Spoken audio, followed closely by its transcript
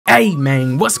Hey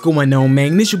man, what's going on,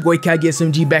 man? This your boy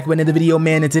SMG back with another video,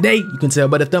 man, and today, you can tell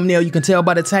by the thumbnail, you can tell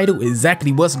by the title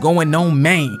exactly what's going on,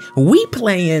 man. We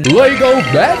playing Lego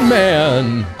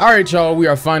Batman. Alright y'all, we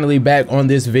are finally back on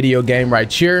this video game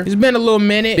right here. It's been a little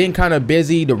minute, been kind of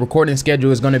busy. The recording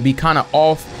schedule is going to be kind of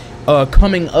off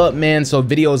coming up, man, so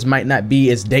videos might not be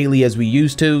as daily as we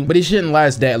used to, but it shouldn't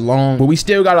last that long. But we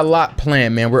still got a lot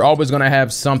planned, man. We're always gonna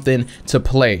have something to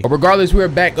play. But regardless, we're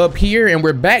back up here and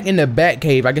we're back in the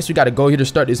Batcave. I guess we gotta go here to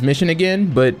start this mission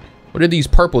again. But what are these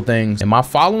purple things? Am I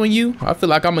following you? I feel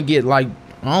like I'm gonna get like,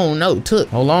 I don't know, took.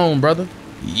 Hold on, brother.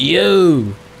 Yo,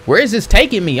 where is this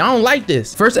taking me? I don't like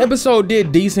this. First episode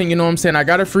did decent, you know what I'm saying? I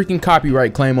got a freaking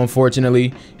copyright claim,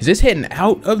 unfortunately. Is this heading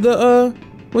out of the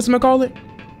whatchamacallit?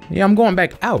 Yeah, I'm going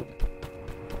back out.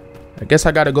 I guess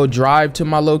I gotta go drive to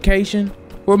my location.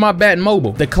 Where my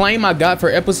Batmobile? The claim I got for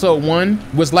episode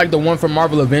 1 was like the one for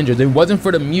Marvel Avengers. It wasn't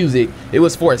for the music, it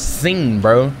was for a scene,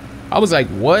 bro. I was like,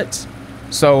 what?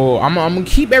 So I'm gonna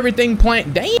keep everything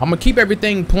playing. Damn, I'm gonna keep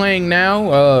everything playing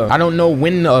now. I don't know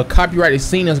when a copyrighted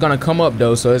scene is gonna come up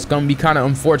though, so it's gonna be kind of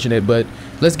unfortunate. But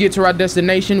let's get to our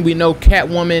destination. We know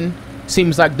Catwoman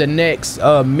seems like the next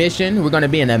mission. We're gonna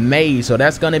be in a maze, so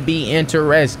that's gonna be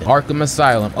interesting. Arkham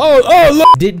Asylum. Oh look,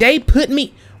 did they put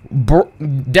me, bro?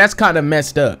 That's kind of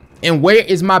messed up. And where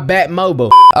is my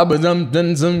Batmobile? I was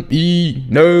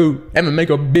no, I'ma make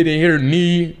a bit in here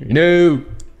knee, no.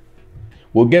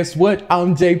 Well, guess what?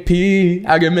 I'm JP.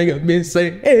 I can make a bitch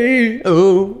say, hey,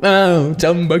 oh,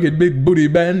 chum bucket, big booty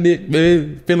bandit,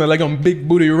 feeling like I'm big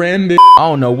booty Randy. I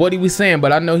don't know what he was saying,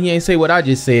 but I know he ain't say what I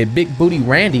just said. Big booty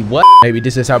Randy, what? Maybe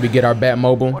this is how we get our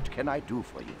Batmobile. What can I do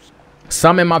for you, sir?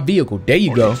 Some in my vehicle. There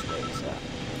you go.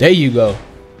 There you go.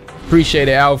 Appreciate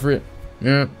it, Alfred.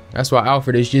 Yeah, that's why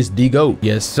Alfred is just the GOAT.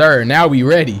 Yes, sir. Now we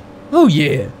ready. Oh,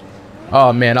 yeah.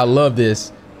 Oh, man, I love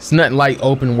this. It's nothing like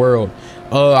open world.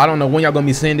 I don't know when y'all gonna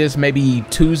be seeing this, maybe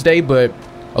Tuesday, but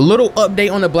a little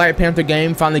update on the Black Panther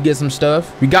game. Finally get some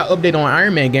stuff. We got update on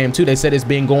Iron Man game too. They said it's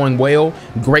been going well,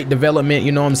 great development,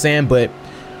 you know what I'm saying? But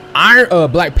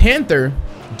Black Panther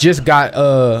just got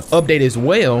update as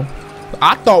well.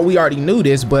 I thought we already knew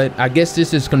this, but I guess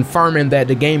this is confirming that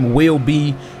the game will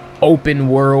be open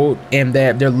world and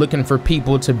that they're looking for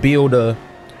people to build a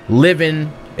living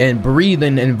and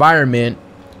breathing environment.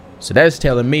 So that's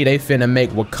telling me they finna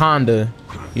make Wakanda,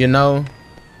 you know,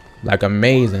 like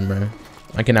amazing, bro.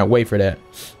 I cannot wait for that.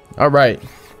 All right,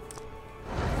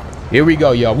 here we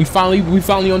go, y'all. We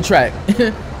finally on track.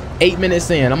 8 minutes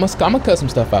in. I'm gonna cut some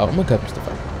stuff out. But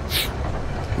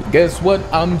guess what?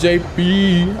 I'm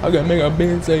JP. I gotta make a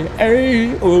bitch say,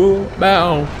 hey, oh,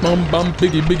 bow, bum,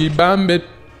 biggie, bambit.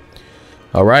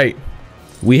 All right,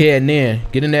 we heading in.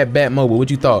 Get in that Batmobile. What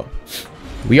you thought?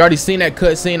 We already seen that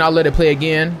cutscene. I'll let it play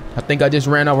again. I think I just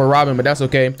ran over Robin, but that's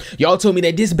okay. Y'all told me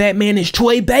that this Batman is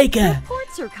Troy Baker.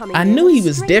 I knew he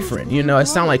was different. You know, it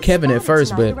sounded like Kevin at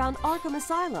first, but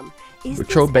with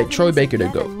Troy Baker to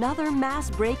go. Another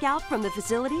mass breakout from the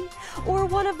facility, or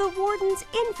one of the warden's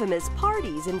infamous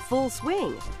parties in full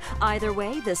swing. Either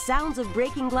way, the sounds of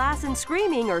breaking glass and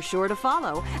screaming are sure to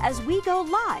follow as we go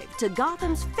live to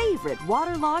Gotham's favorite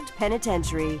waterlogged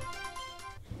penitentiary.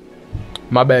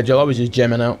 My bad, Joe. I was just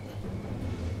jamming out.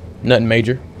 Nothing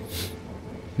major.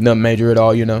 Nothing major at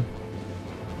all, you know.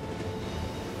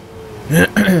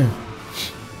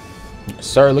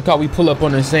 Sir, look how we pull up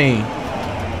on the scene.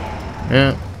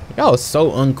 Yeah. Y'all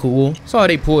so uncool. That's how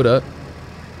they pulled up.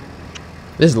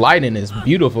 This lighting is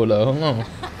beautiful, though. Hold on.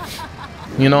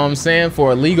 You know what I'm saying?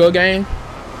 For a Lego game.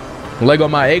 Lego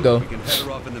my ego. We can head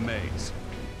her off in the maze.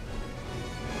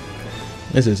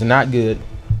 This is not good.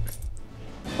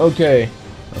 Okay.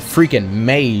 A freaking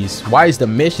maze. Why is the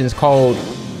missions called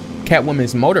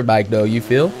Catwoman's motorbike though, you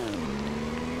feel?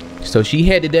 So she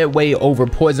headed that way over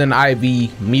poison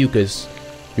ivy mucus.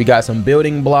 We got some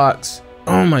building blocks.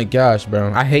 Oh my gosh,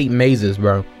 bro. I hate mazes,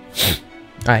 bro.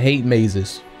 I hate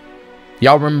mazes.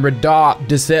 Y'all remember Dark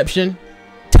Deception?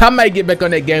 I might get back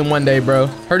on that game one day, bro.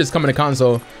 Heard it's coming to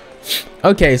console.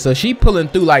 Okay, so she pulling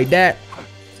through like that.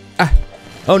 Ah.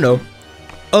 Oh no.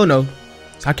 Oh no.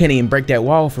 I can't even break that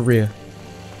wall for real.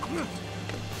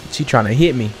 She trying to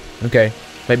hit me. Okay,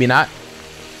 maybe not.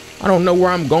 I don't know where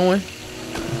I'm going.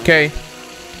 Okay, I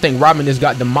think Robin just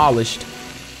got demolished.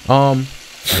 So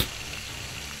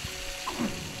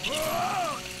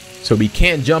we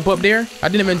can't jump up there. I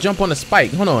didn't even jump on the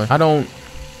spike. Hold on. I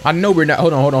know we're not.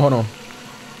 Hold on.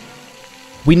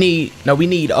 We need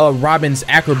Robin's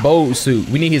acrobat suit.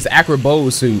 We need his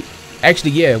acrobat suit.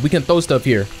 Actually, yeah, we can throw stuff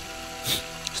here.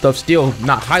 Stuff still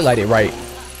not highlighted right.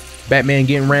 Batman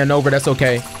getting ran over, that's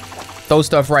okay. Throw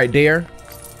stuff right there.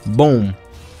 Boom.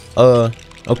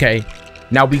 Okay.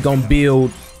 Now we gonna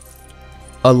build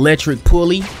electric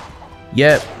pulley.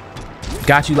 Yep.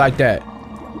 Got you like that.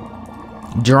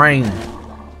 Drain.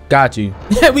 Got you.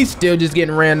 We still just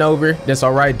getting ran over. That's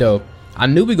all right though. I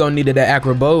knew we gonna needed that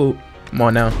acro bolt. Come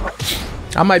on now.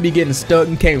 I might be getting stuck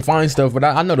and can't find stuff, but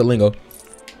I know the lingo.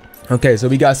 Okay, so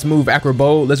we got smooth acro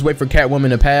bolt. Let's wait for Catwoman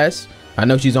to pass. I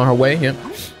know she's on her way. Yep.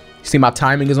 See, my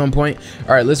timing is on point.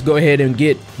 All right, let's go ahead and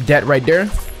get that right there.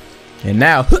 And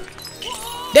now,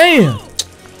 damn.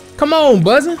 Come on,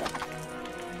 buzzing.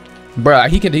 Bruh,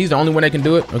 he's the only one that can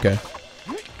do it. Okay.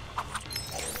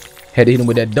 Had to hit him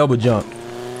with that double jump.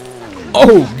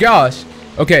 Oh gosh.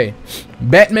 Okay.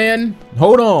 Batman,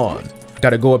 hold on.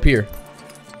 Gotta go up here.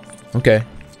 Okay.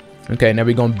 Okay, now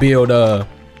we're gonna build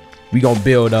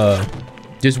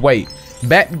just wait.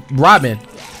 Robin.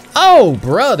 Oh,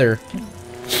 brother.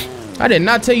 I did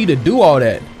not tell you to do all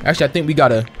that. Actually, I think we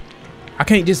gotta, I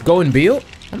can't just go and build.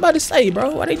 I'm about to say,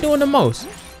 bro, why they doing the most?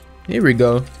 Here we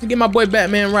go. Get my boy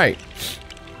Batman right.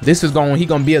 This is he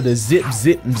gonna be able to zip,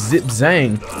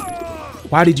 zang.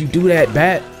 Why did you do that,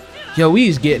 Bat? Yo, we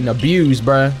is getting abused,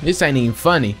 bruh. This ain't even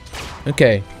funny.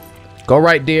 Okay, go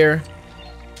right there.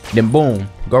 Then boom,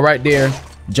 go right there.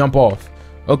 Jump off.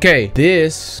 Okay,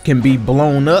 this can be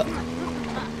blown up.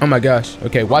 Oh my gosh.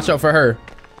 Okay, watch out for her.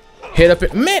 Head up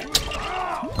it, man.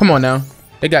 Come on now.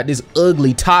 They got this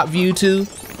ugly top view too.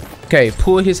 Okay,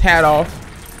 pull his hat off.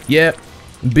 Yep.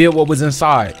 Build what was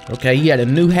inside. Okay, he had a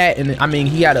new hat, and I mean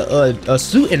he had a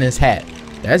suit in his hat.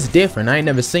 That's different. I ain't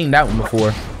never seen that one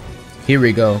before. Here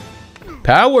we go.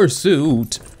 Power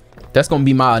suit. That's gonna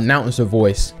be my announcer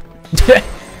voice.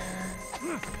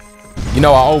 You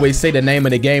know, I always say the name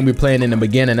of the game we're playing in the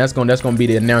beginning. That's gonna be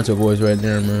the announcer voice right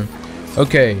there, man.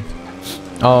 Okay.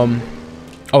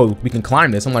 Oh, we can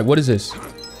climb this. I'm like, what is this?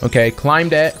 Okay, climb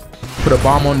that. Put a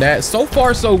bomb on that. So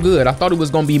far, so good. I thought it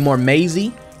was gonna be more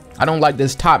mazy. I don't like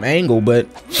this top angle, but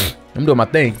I'm doing my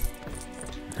thing.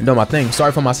 I'm doing my thing.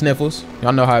 Sorry for my sniffles.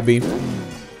 Y'all know how it be.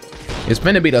 It's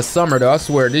finna be the summer though. I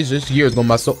swear this year is gonna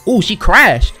be so. Ooh, she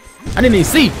crashed. I didn't even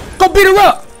see. Go beat her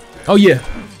up. Oh yeah.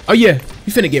 Oh yeah.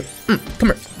 You finna get. Come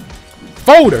here.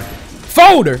 Fold her.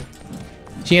 Fold her.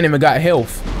 She ain't even got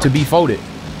health to be folded.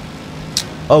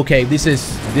 Okay, this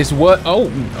what?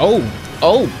 Oh.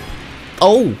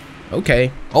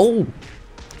 Okay. Oh.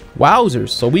 Wowzers.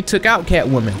 So we took out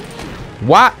Catwoman.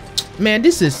 What? Man,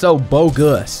 this is so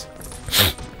bogus.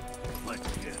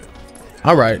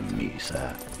 All right.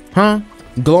 Huh?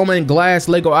 Glowing glass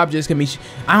Lego objects can be.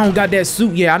 I don't got that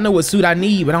suit. Yeah, I know what suit I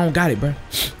need, but I don't got it, bro.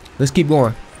 Let's keep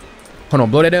going. Hold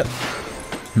on, blow that up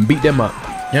and beat them up.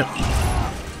 Yep.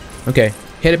 Okay,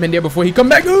 head up in there before he come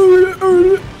back.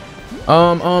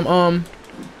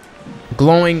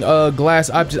 Glowing glass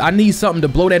objects. I need something to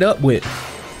blow that up with.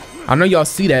 I know y'all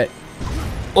see that.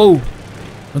 Oh.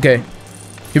 Okay.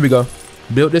 Here we go.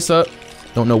 Build this up.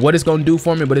 Don't know what it's gonna do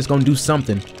for me, but it's gonna do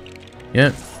something.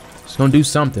 Yeah. It's gonna do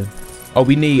something. Oh,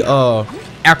 we need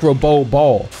acro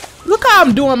ball. Look how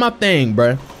I'm doing my thing,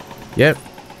 bruh. Yep.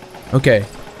 Okay.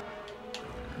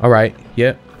 All right.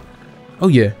 Yep. Oh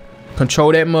yeah.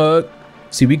 Control that mug.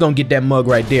 See, we gonna get that mug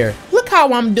right there. Look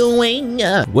how I'm doing.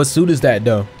 What suit is that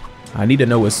though? I need to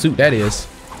know what suit that is.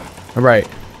 All right.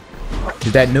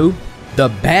 Is that new? The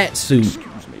bat suit.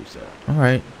 All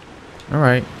right. All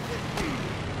right.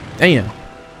 Damn.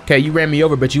 Okay, you ran me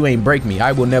over, but you ain't break me.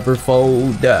 I will never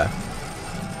fold.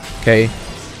 Okay.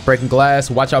 Breaking glass.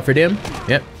 Watch out for them.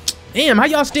 Yep. Damn, how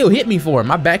y'all still hit me for?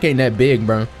 My back ain't that big,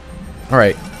 bro. All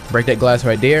right. Break that glass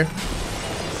right there.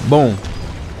 Boom.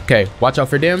 Okay. Watch out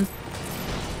for them.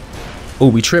 Oh,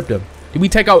 we tripped them. Did we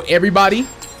take out everybody?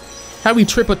 How we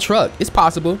trip a truck? It's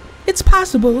possible. It's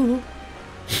possible.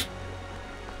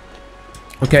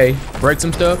 Okay. Break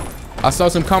some stuff. I saw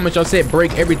some comments y'all said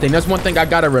break everything. That's one thing I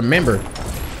gotta remember.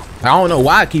 I don't know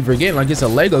why I keep forgetting, like it's a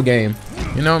Lego game.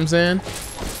 You know what I'm saying?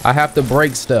 I have to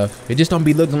break stuff. It just don't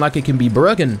be looking like it can be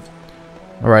broken.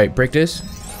 All right, break this.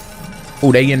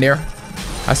 Oh, they in there.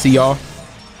 I see y'all.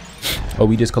 Oh,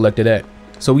 we just collected that.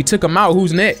 So we took them out.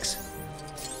 Who's next?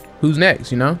 Who's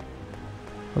next, you know?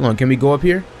 Hold on, can we go up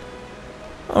here?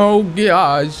 Oh,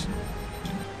 gosh.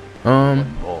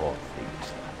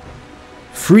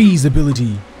 Freeze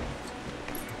ability.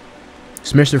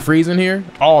 Is Mr. Freeze in here?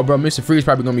 Oh, bro, Mr. Freeze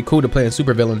probably gonna be cool to play in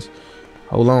super villains.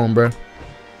 Hold on, bro.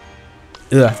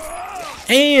 Ugh.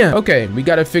 And okay, we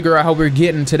gotta figure out how we're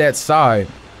getting to that side.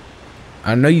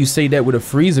 I know you say that with a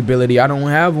freeze ability. I don't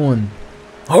have one.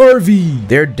 Harvey,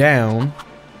 they're down.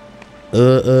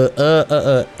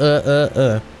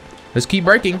 Let's keep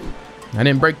breaking. I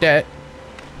didn't break that.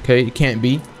 Okay, it can't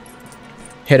be.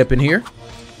 Head up in here.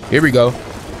 Here we go.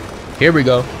 Here we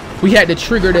go. We had to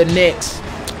trigger the next.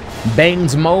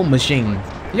 Bangs Mo machine.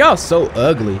 Y'all so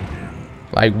ugly.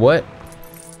 Like what?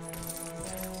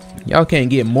 Y'all can't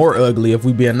get more ugly if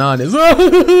we being honest.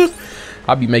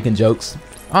 I'll be making jokes.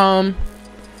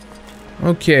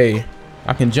 Okay.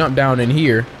 I can jump down in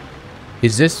here.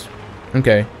 Is this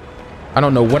okay? I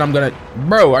don't know what I'm gonna.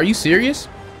 Bro, are you serious?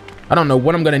 I don't know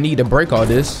what I'm gonna need to break all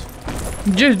this.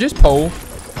 Just pole.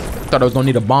 Thought I was gonna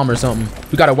need a bomb or something.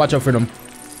 We gotta watch out for them.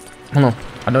 Hold on.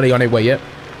 I know they on their way yet.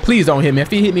 Please don't hit me.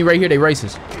 If he hit me right here, they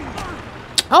racist.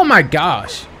 Oh my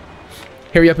gosh.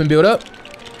 Hurry up and build up.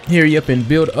 Hurry up and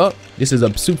build up. This is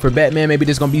a suit for Batman. Maybe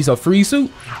this gonna be a free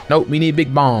suit. Nope, we need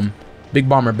big bomb. Big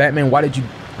bomber. Batman, why did you?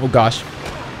 Oh gosh.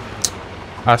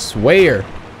 I swear.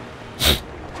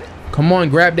 Come on,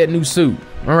 grab that new suit.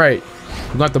 All right.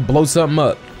 We're gonna have to blow something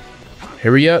up.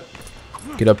 Hurry up.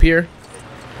 Get up here.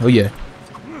 Oh yeah.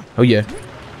 Oh yeah.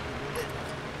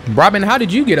 Robin, how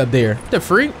did you get up there? The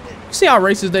freak? See how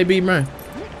racist they be, man?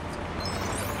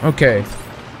 Okay.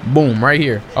 Boom, right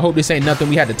here. I hope this ain't nothing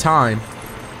we had to time.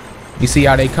 You see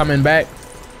how they coming back?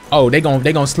 Oh, they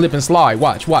gonna slip and slide.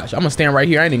 Watch. I'm gonna stand right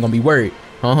here. I ain't even gonna be worried.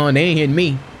 They ain't hitting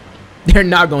me. They're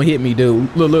not gonna hit me,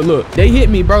 dude. Look. They hit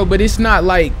me, bro, but it's not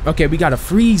like, okay, we gotta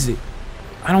freeze it.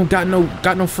 I don't got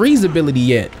no freeze ability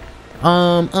yet.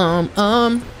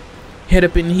 Head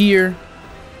up in here.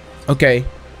 Okay.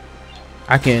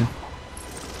 I can.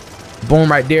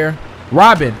 Boom, right there.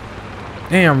 Robin.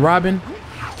 Damn, Robin.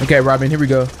 Okay, Robin, here we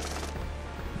go.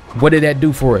 What did that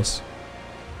do for us?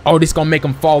 Oh, this gonna make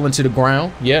them fall into the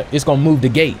ground. Yeah, it's gonna move the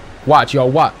gate. Watch, y'all,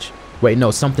 watch. Wait,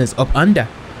 no, something's up under.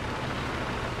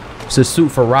 It's a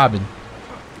suit for Robin.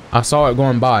 I saw it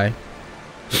going by.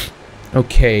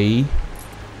 Okay.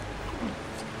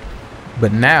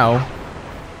 But now,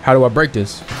 how do I break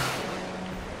this?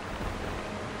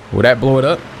 Will that blow it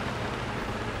up?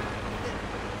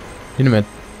 Wait a minute.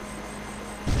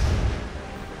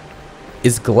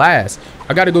 It's glass.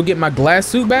 I gotta go get my glass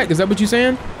suit back. Is that what you're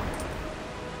saying?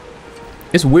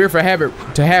 It's weird for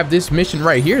to have this mission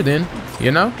right here then,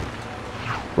 you know?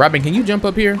 Robin, can you jump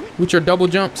up here with your double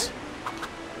jumps?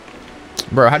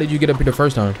 Bro, how did you get up here the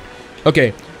first time?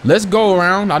 Okay, let's go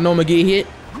around. I know I'm gonna get hit.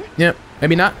 Yep,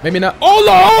 maybe not, maybe not. Oh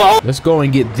no! Let's go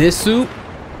and get this suit.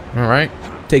 All right,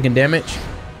 taking damage.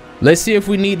 Let's see if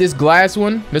we need this glass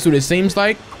one. That's what it seems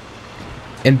like.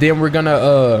 And then we're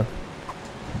gonna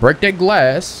break that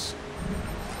glass.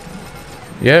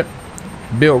 Yep.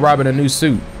 Build Robin a new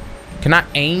suit. Can I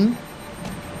aim?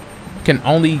 Can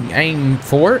only aim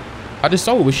for it? I just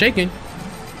saw it was shaking.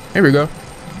 Here we go.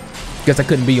 Guess I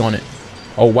couldn't be on it.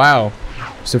 Oh wow.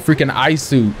 It's a freaking ice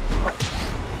suit.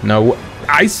 No,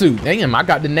 ice suit. Damn, I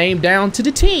got the name down to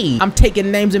the T. I'm taking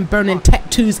names and burning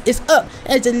tattoos. It's up.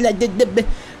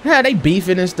 They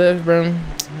beefing and stuff, bro.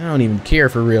 I don't even care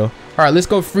for real. All right, let's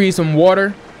go freeze some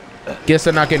water. Guess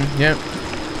then I can, yep,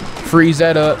 freeze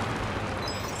that up.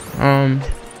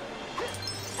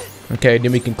 Okay,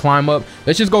 then we can climb up.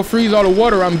 Let's just go freeze all the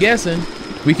water, I'm guessing.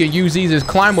 We can use these as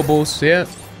climbables, yeah.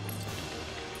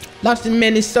 Lost in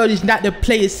Minnesota's not the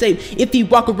play it safe. If you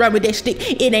walk around with that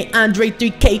stick, it ain't Andre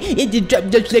 3K. It's the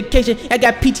drop location. I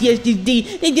got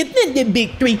PTSD. Nigga, the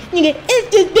big three. Nigga,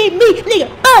 it's just big me. Nigga,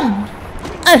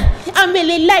 I'm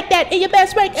really like that. And your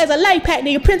best work as a life pack,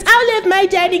 nigga. Prince, I'll live my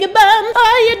dad, nigga, bum.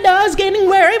 All your dogs getting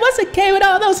worried. What's okay with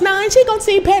all those nines? She gon'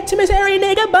 see Pat to Miss Harry,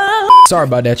 nigga, bum. Sorry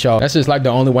about that, y'all. That's just like the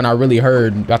only one I really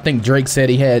heard. I think Drake said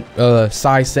he had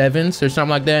size 7s or something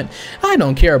like that. I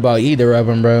don't care about either of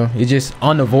them, bro. It's just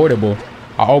unavoidable.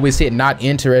 I always hit not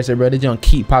interested, bro. They don't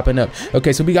keep popping up.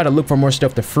 Okay, so we gotta look for more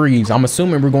stuff to freeze. I'm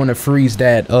assuming we're going to freeze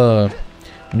that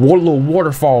little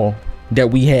waterfall that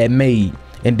we had made.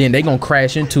 And then they gonna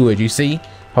crash into it, you see?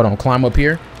 Hold on, climb up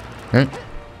here.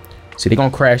 See, they gonna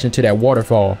crash into that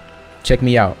waterfall. Check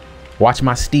me out. Watch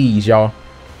my steez, y'all.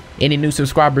 Any new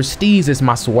subscribers, steez is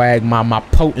my swag, my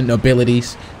potent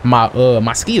abilities,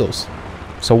 my skills.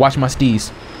 So watch my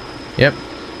steez. Yep.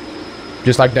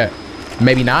 Just like that.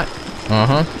 Maybe not.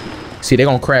 See, they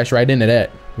gonna crash right into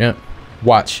that. Yep.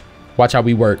 Watch how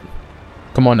we work.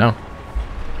 Come on now.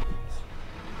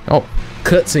 Oh,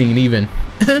 cutscene even.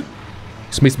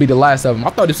 This must be the last of them. I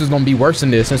thought this was gonna be worse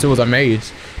than this since it was a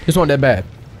maze. This wasn't that bad.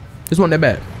 This wasn't that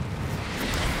bad.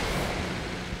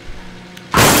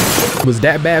 It was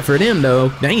that bad for them though.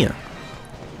 Damn.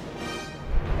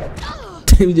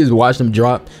 We just watched them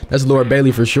drop. That's Lord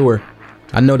Bailey for sure.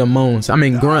 I know the moans. I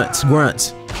mean grunts.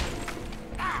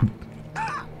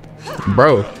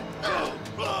 Bro.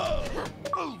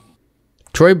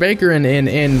 Troy Baker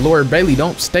and Lord Bailey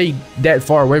don't stay that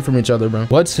far away from each other, bro.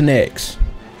 What's next?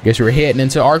 Guess we're heading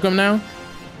into Arkham now.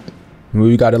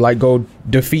 We gotta like go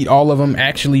defeat all of them,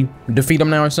 actually defeat them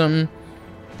now or something.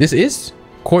 This is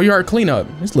Courtyard cleanup.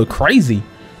 This look crazy.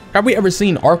 Have we ever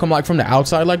seen Arkham like from the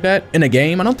outside like that in a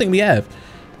game? I don't think we have.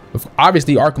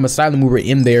 Obviously, Arkham Asylum, we were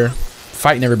in there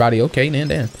fighting everybody. Okay,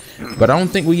 damn. But I don't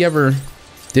think we ever.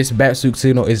 This bat suit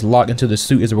signal is locked until the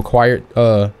suit is required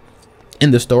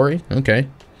in the story. Okay.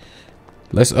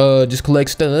 Let's just collect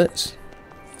studs.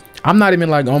 I'm not even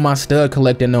like on my stud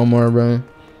collecting no more, bro.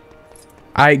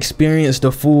 I experienced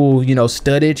the full, you know,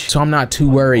 studage, so I'm not too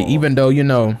worried, even though, you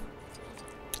know,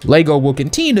 Lego will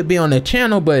continue to be on the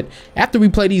channel. But after we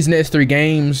play these next 3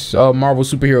 games, Marvel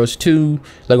Superheroes 2,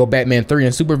 Lego Batman 3,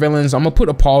 and Supervillains, I'm gonna put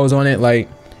a pause on it. Like,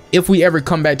 if we ever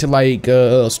come back to like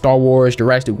Star Wars,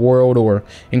 Jurassic World, or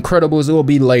Incredibles, it will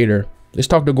be later. Let's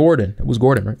talk to Gordon. It was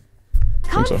Gordon, right?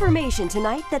 Confirmation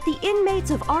tonight that the inmates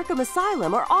of Arkham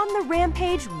Asylum are on the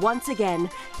rampage once again.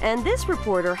 And this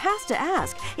reporter has to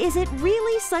ask, is it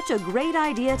really such a great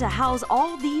idea to house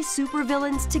all these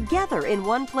supervillains together in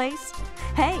one place?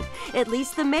 Hey, at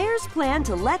least the mayor's plan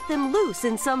to let them loose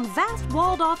in some vast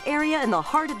walled-off area in the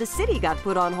heart of the city got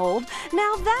put on hold.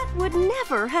 Now that would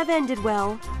never have ended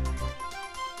well.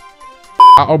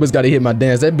 I always gotta hit my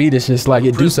dance. That beat is just like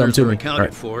it do something to me.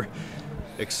 Accounted for,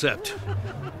 except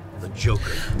the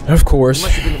Joker. Of course.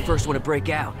 Must have been the first one to break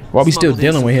out. Why we still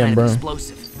dealing with him, bro?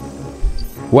 Explosive.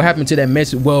 What happened to that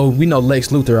message? Well, we know Lex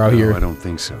Luthor out here. I don't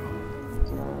think so.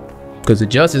 Because the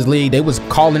Justice League, they was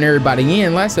calling everybody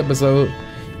in last episode.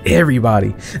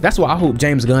 Everybody. That's why I hope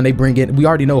James Gunn, they bring in. We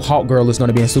already know Hawk Girl is going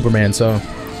to be in Superman, so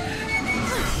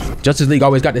Justice League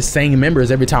always got the same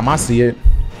members every time I see it.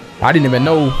 I didn't even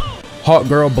know Hawk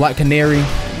Girl, Black Canary,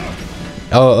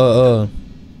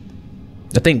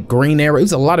 I think Green Arrow. It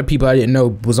was a lot of people I didn't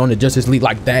know was on the Justice League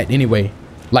like that anyway.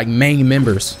 Like main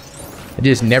members. It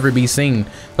just never be seen.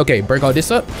 Okay, break all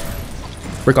this up.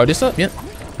 Break all this up, yeah.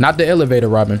 Not the elevator,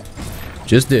 Robin.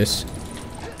 Just this.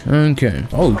 Okay.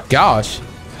 Oh gosh.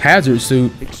 Hazard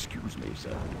suit. Excuse me,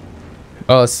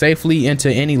 sir. Safely into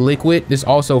any liquid. This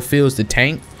also fills the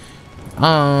tank.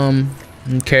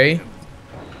 Okay.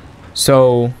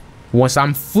 So once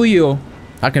I'm full,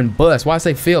 I can bust. Why I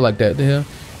say feel like that? The hell?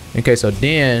 Okay, so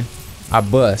then I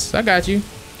bust. I got you.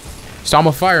 So I'm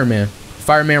a fireman.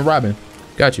 Fireman Robin.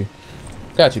 Got you.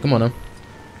 Got you. Come on now.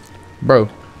 Bro,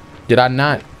 did I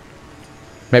not?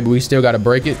 Maybe we still gotta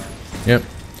break it. Yep.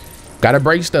 Gotta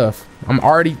break stuff. I'm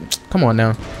already. Come on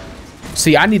now.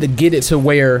 See, I need to get it to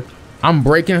where I'm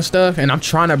breaking stuff and I'm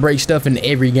trying to break stuff in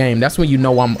every game. That's when you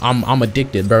know I'm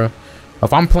addicted, bro.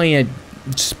 If I'm playing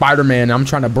Spider-Man, I'm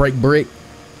trying to break brick,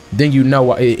 then you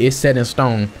know it's set in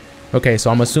stone. Okay,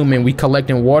 so I'm assuming we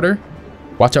collecting water.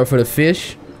 Watch out for the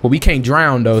fish. Well, we can't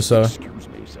drown though, so. Excuse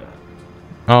me,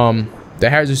 sir. The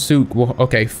hazard suit. Well,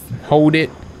 okay, hold it.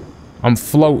 I'm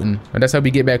floating, and that's how we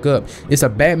get back up. It's a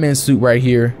Batman suit right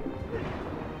here.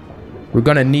 We're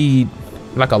gonna need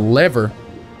like a lever.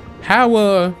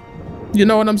 How you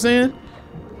know what I'm saying?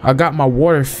 I got my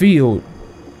water filled.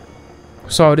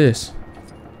 What's all this?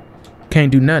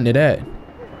 Can't do nothing to that.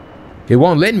 It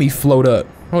won't let me float up.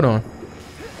 Hold on.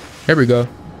 There we go.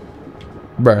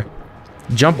 Bruh.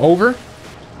 Jump over?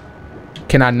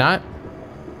 Can I not?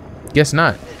 Guess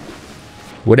not.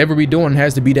 Whatever we doing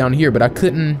has to be down here, but I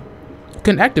couldn't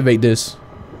activate this.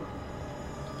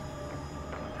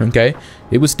 Okay.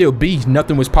 It would still be.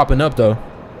 Nothing was popping up though.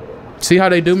 See how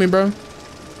they do me, bro?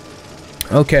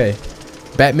 Okay.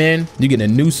 Batman, you get a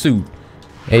new suit.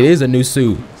 It is a new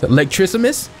suit.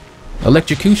 Electricimus?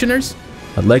 Electrocutioners?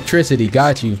 Electricity.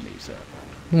 Got you.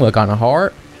 Look kind of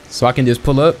hard. So I can just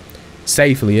pull up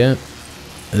safely, yeah?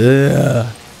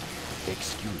 Ugh.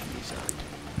 Excuse me, sir.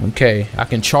 Okay, I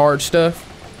can charge stuff.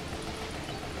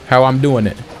 How I'm doing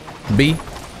it? B.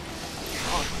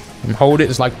 And hold it.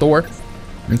 It's like Thor.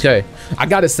 Okay. I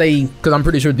gotta say, because I'm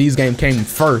pretty sure these games came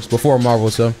first before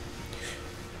Marvel, so.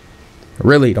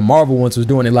 Really, the Marvel ones was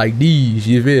doing it like these.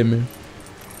 You feel me?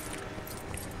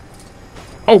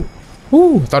 Oh.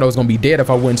 Ooh, thought I was gonna be dead if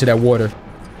I went into that water.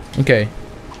 Okay.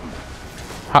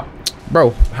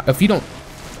 Bro, if you don't.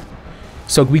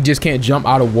 So we just can't jump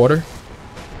out of water?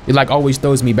 It like always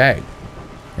throws me back.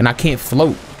 And I can't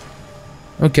float.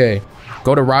 Okay.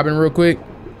 Go to Robin real quick.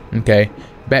 Okay.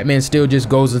 Batman still just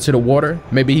goes into the water.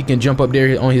 Maybe he can jump up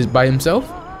there on his by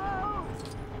himself.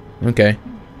 Okay.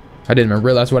 I didn't even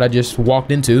realize what I just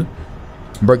walked into.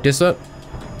 Break this up.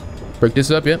 Break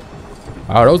this up, yep.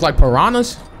 Oh, those like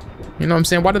piranhas? You know what I'm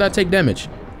saying? Why did I take damage?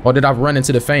 Or did I run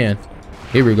into the fan?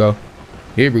 Here we go.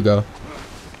 Here we go.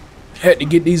 Had to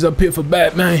get these up here for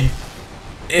Batman.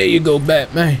 There you go,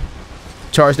 Batman.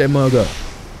 Charge that mug up.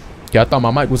 Yeah, I thought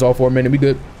my mic was off for a minute. We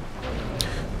good.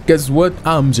 Guess what?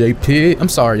 I'm JP. I'm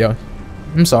sorry, y'all.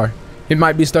 I'm sorry. It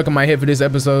might be stuck in my head for this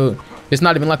episode. It's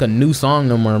not even like a new song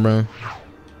no more, bro.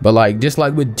 But like, just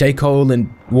like with J. Cole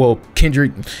and, well,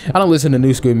 Kendrick, I don't listen to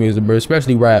new school music, bro,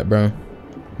 especially rap, bro.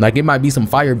 Like, it might be some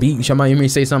fire beats, I might even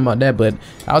say something about that, but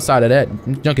outside of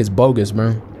that, junk is bogus,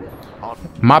 bro.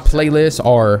 My playlists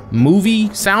are movie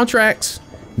soundtracks,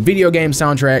 video game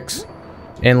soundtracks,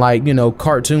 and like, you know,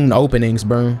 cartoon openings,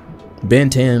 bro. Ben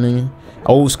 10,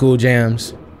 old school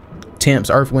jams,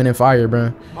 Temps, Earth, Wind, and Fire,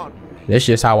 bro. That's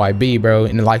just how I be, bro.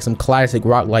 And like some classic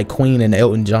rock like Queen and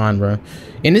Elton John, bro.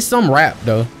 And it's some rap,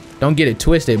 though. Don't get it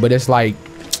twisted, but it's like,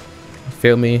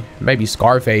 feel me? Maybe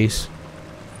Scarface.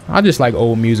 I just like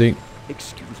old music.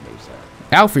 Excuse me, sir.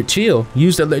 Alfred, chill.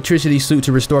 Use the electricity suit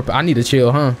to restore. I need to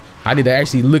chill, huh? I need to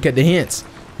actually look at the hints.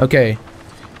 Okay.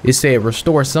 It said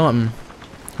restore something.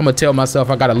 I'm gonna tell myself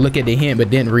I gotta look at the hint, but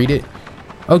didn't read it.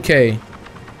 Okay.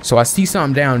 So I see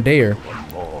something down there.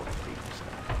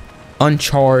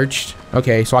 Uncharged.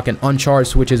 Okay, so I can uncharge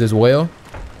switches as well.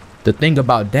 The thing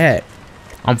about that,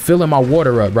 I'm filling my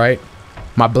water up, right?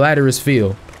 My bladder is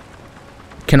filled.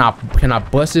 Can I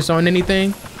bust this on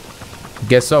anything?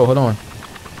 Guess so. Hold on.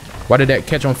 Why did that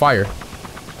catch on fire?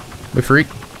 We freak.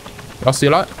 Y'all see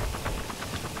a lot?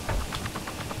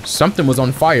 Something was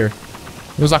on fire.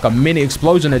 It was like a mini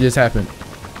explosion that just happened.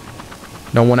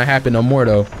 Don't want to happen no more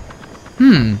though.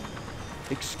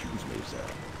 Excuse me, sir.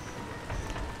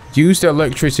 Use the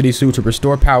electricity suit to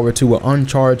restore power to an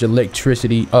uncharged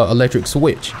electric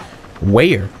switch.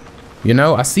 Where? You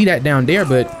know, I see that down there,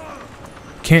 but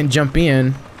can't jump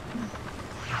in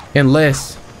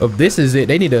unless if this is it.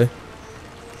 They need to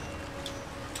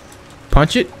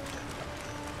punch it.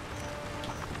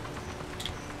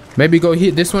 Maybe go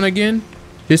hit this one again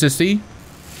just to see.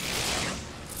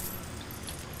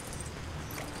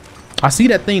 I see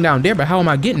that thing down there, but how am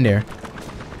I getting there?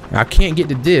 I can't get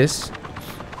to this.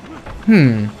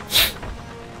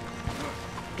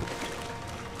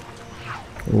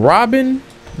 Robin,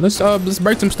 let's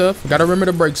break some stuff. Gotta remember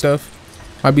to break stuff.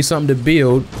 Might be something to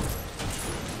build.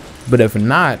 But if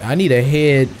not, I need to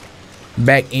head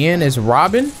back in as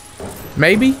Robin.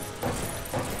 Maybe.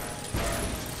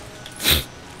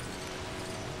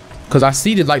 Cause I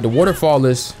see that like the waterfall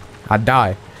is, I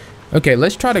die. Okay,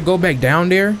 let's try to go back down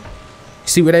there.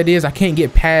 See what that is? I can't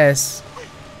get past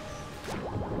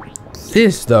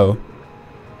this though.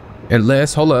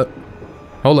 Unless, hold up.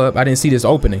 I didn't see this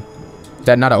opening. Is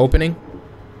that not an opening?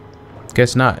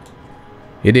 Guess not.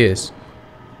 It is.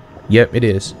 Yep, it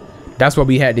is. That's what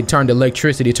we had to turn the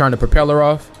electricity, turn the propeller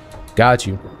off. Got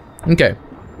you. Okay.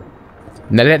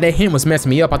 Now that hint was messing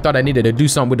me up. I thought I needed to do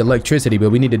something with the electricity,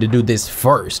 but we needed to do this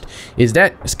first. Is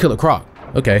that? Let's kill a croc.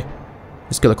 Okay.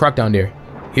 Let's kill a croc down there.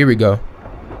 Here we go.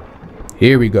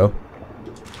 Here we go.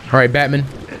 All right, Batman.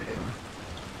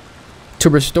 To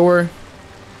restore,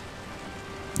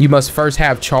 you must first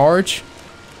have charge.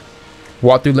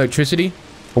 Walk through electricity.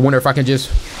 I wonder if I can just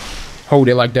hold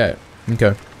it like that.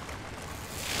 Okay.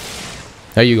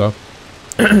 There you go.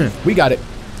 We got it.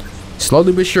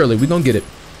 Slowly but surely, we gonna get it.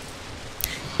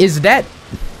 Is that?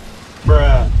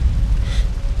 Bruh.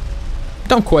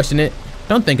 Don't question it.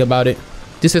 Don't think about it.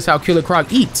 This is how Killer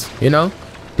Croc eats, you know?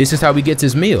 This is how he gets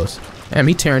his meals. Damn,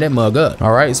 he tearing that mug up.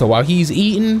 All right, so while he's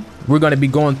eating, we're gonna be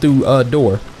going through a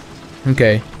door.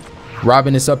 Okay.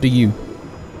 Robin, it's up to you.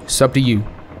 It's up to you.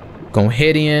 Gonna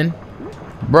head in.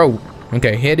 Bro.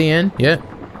 Okay, head in. Yeah.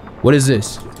 What is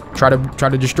this? Try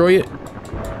to destroy it?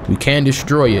 We can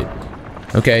destroy it.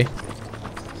 Okay.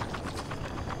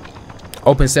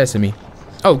 Open sesame.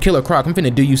 Oh, Killer Croc, I'm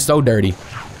finna do you so dirty.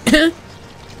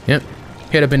 Yep.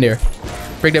 Head up in there.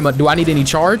 Break them up. Do I need any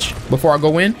charge before I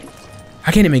go in?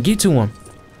 I can't even get to him.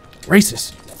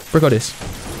 Racist. Break all this.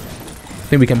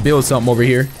 Think we can build something over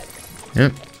here.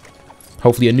 Yep.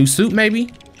 Hopefully a new suit,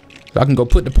 maybe. So I can go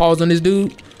put the paws on this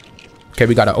dude. Okay,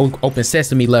 we got an open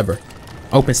sesame lever.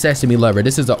 Open sesame lever.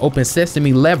 This is an open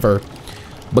sesame lever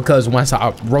because once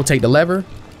I rotate the lever,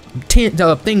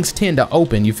 things tend to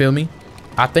open. You feel me?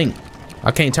 I think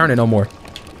I can't turn it no more.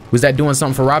 Was that doing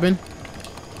something for Robin?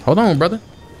 Hold on, brother.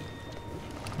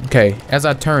 Okay, as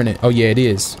I turn it. Oh yeah, it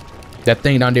is. That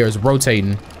thing down there is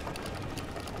rotating.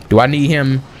 Do I need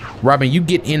him? Robin, you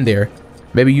get in there.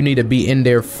 Maybe you need to be in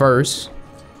there first.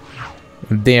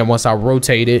 And then once I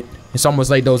rotate it, it's almost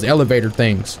like those elevator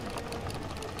things.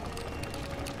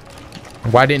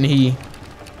 Why didn't he?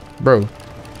 Bro.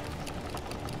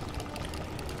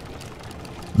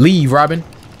 Leave, Robin.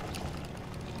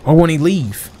 Why won't he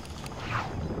leave?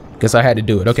 Guess I had to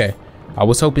do it. Okay. I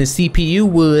was hoping CPU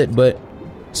would, but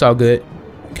it's all good.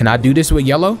 Can I do this with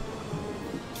yellow?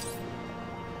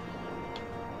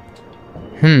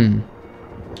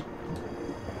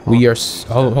 We are.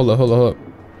 Hold up.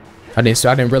 I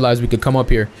didn't realize we could come up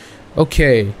here.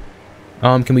 Okay.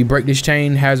 Can we break this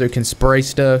chain? Hazard can spray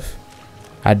stuff.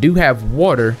 I do have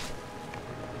water,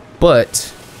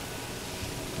 but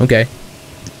okay.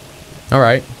 All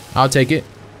right, I'll take it.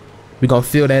 We gonna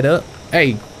fill that up.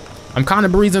 Hey, I'm kind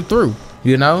of breezing through,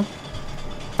 you know?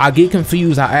 I get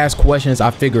confused, I ask questions,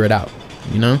 I figure it out,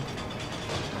 you know?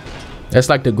 That's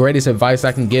like the greatest advice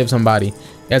I can give somebody.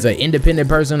 As an independent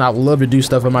person, I love to do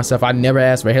stuff for myself. I never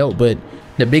ask for help, but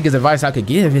the biggest advice I could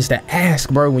give is to ask,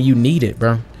 bro, when you need it,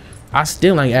 bro. I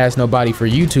still ain't asked nobody for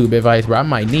YouTube advice, bro. I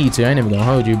might need to. I ain't even gonna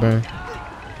hold you, bro.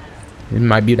 It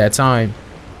might be that time.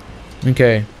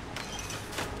 Okay.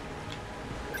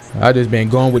 I just been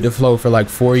going with the flow for like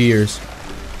 4 years.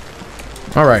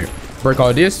 All right, break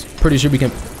all this. Pretty sure we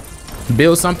can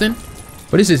build something.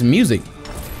 What is this music?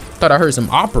 Thought I heard some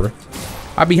opera.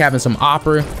 I be having some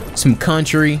opera, some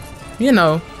country, you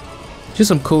know, just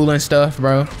some cooling stuff,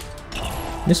 bro.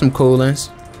 Just some coolings.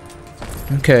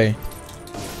 Okay.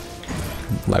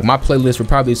 Like my playlist would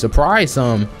probably surprise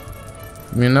some.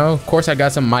 You know, of course I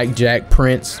got some Mike Jack,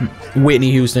 Prince,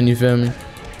 Whitney Houston, you feel me?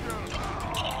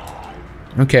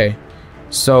 Okay.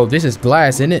 So this is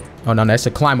glass, isn't it? Oh no, that's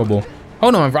a climbable.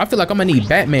 Hold on, bro. I feel like I'm gonna need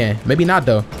Batman. Maybe not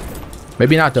though.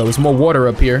 Maybe not though. There's more water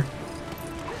up here.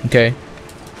 Okay.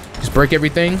 Just break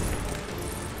everything.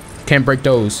 Can't break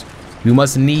those. We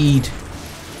must need.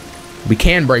 We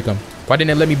can break them. Why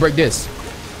didn't it let me break this?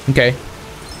 Okay.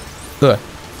 Good.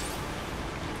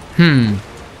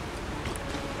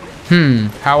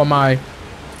 How am I?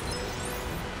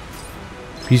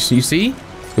 You see?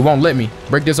 It won't let me.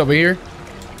 Break this over here.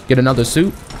 Get another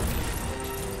suit.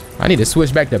 I need to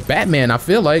switch back to Batman, I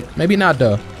feel like. Maybe not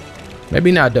though.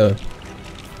 Maybe not though.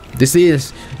 This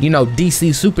is, you know, DC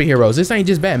superheroes. This ain't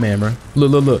just Batman, bro.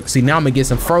 Look. See, now I'm gonna get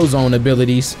some Frozone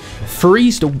abilities.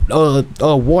 Freeze the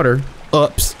water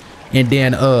ups and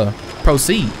then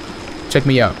proceed. Check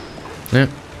me out. Yeah.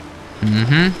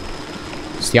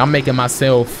 See, I'm making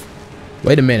myself.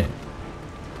 Wait a minute,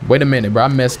 bro. I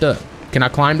messed up. Can I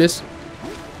climb this?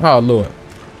 Oh Lord.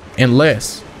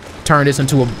 Unless turn this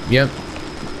into a, yep.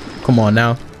 Come on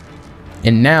now.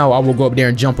 And now I will go up there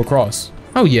and jump across.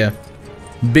 Oh yeah.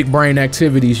 Big brain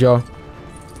activities, y'all.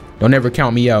 Don't ever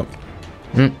count me out.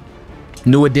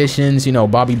 New additions, you know,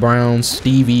 Bobby Brown's,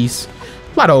 Stevie's.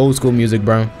 A lot of old school music,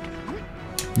 bro.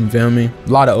 You feel me? A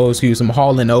lot of old school. Some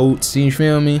Hall & Oates, you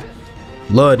feel me?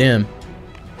 Love them.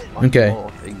 Okay.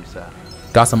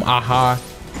 Got some Aha.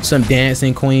 Some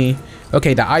Dancing Queen.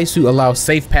 Okay, the ice suit allows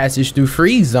safe passage through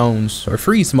freeze zones or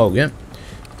freeze smoke. Yep.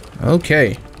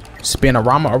 Okay.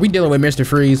 Spinorama. Are we dealing with Mr.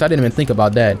 Freeze? I didn't even think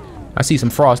about that. I see some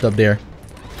frost up there.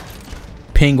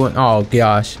 Penguin. Oh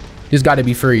gosh, this got to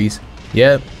be Freeze.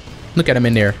 Yep. Look at him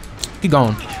in there. Keep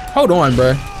going. Hold on,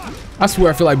 bro. I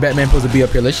swear I feel like Batman supposed to be up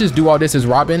here. Let's just do all this as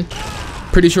Robin.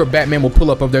 Pretty sure Batman will pull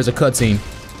up if there's a cutscene.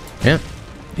 Yeah.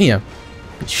 Yeah.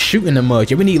 Shooting the mud.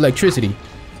 Yeah, we need electricity.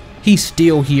 He's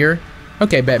still here.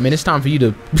 Okay, Batman, it's time for you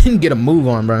to get a move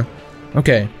on, bro.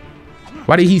 Okay.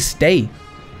 Why did he stay?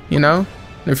 You know,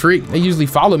 the freak. They usually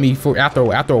follow me for after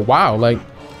a while. Like,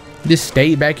 just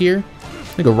stayed back here.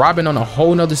 Nigga, Robin on a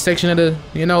whole nother section of the,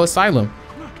 you know, asylum.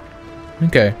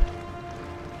 Okay.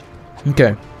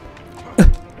 Okay.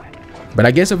 But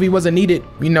I guess if he wasn't needed,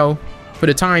 you know, for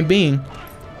the time being,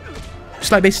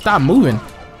 it's like they stopped moving.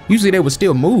 Usually they would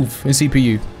still move in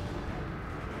CPU.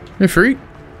 The freak.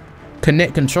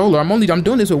 Connect controller. I'm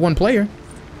doing this with one player.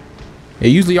 They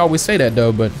usually always say that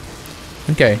though, but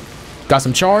okay. Got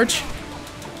some charge.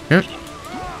 Yep.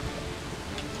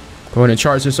 Go ahead and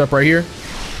charge this up right here.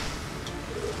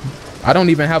 I don't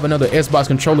even have another Xbox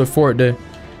controller for it to.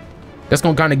 That's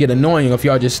gonna kind of get annoying if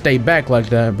y'all just stay back like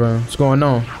that, bro. What's going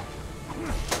on?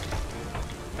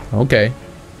 Okay.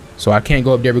 So I can't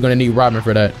go up there. We're gonna need Robin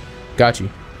for that. Got you.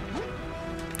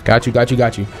 Got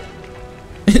you.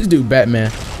 This dude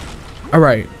Batman. All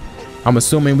right. I'm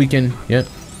assuming we can. Yep.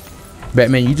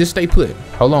 Batman, you just stay put.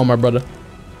 Hold on, my brother.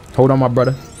 Hold on, my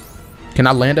brother. Can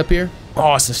I land up here?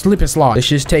 Oh, it's a slip and slide. Let's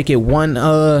just take it one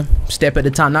step at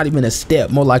a time. Not even a step,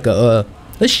 more like a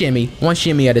shimmy. One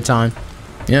shimmy at a time.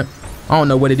 Yep. I don't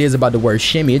know what it is about the word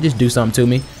shimmy. It just do something to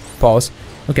me. Pause.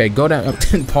 Okay, go down.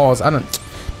 Pause.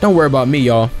 Don't worry about me,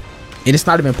 y'all. And it's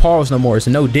not even pause no more. It's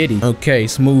no Diddy. Okay,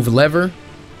 smooth lever.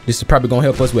 This is probably gonna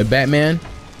help us with Batman.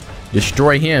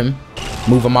 Destroy him.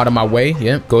 Move him out of my way.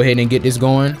 Yep. Go ahead and get this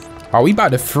going. Are we about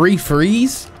to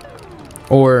freeze?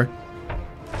 Or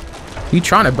we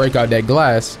trying to break out that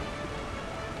glass?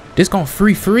 This gonna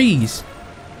freeze.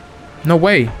 No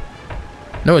way.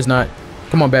 No, it's not.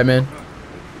 Come on, Batman.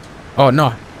 Oh,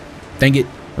 no. Dang it.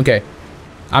 Okay.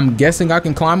 I'm guessing I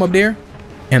can climb up there.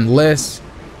 Unless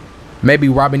maybe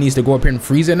Robin needs to go up here and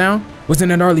freeze it now. Wasn't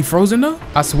it already frozen though?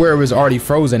 I swear it was already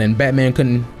frozen and Batman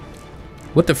couldn't.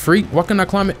 What the freak? Why couldn't I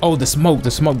climb it? Oh, the smoke, the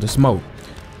smoke, the smoke.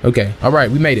 Okay, all right,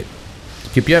 we made it.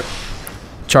 Yep.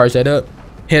 Charge that up.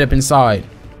 Head up inside.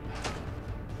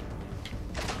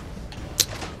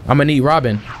 I'm gonna need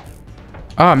Robin.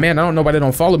 Oh man, I don't know why they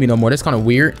don't follow me no more. That's kind of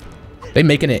weird. They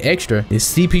making it extra. Is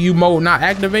CPU mode not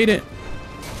activated?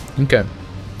 Okay.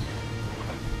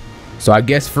 So I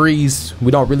guess Freeze,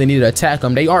 we don't really need to attack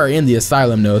them. They are in the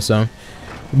asylum though, so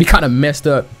it'd be kind of messed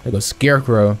up. There goes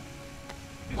Scarecrow.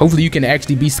 Hopefully you can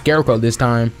actually be Scarecrow this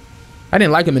time. I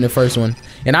didn't like him in the first one.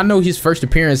 And I know his first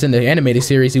appearance in the animated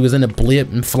series, he was in the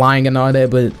blip and flying and all that,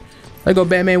 but like go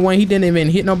Batman 1, he didn't even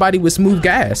hit nobody with smooth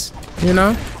gas, you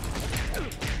know?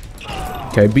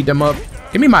 Okay, beat them up.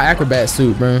 Give me my acrobat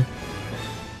suit, bro.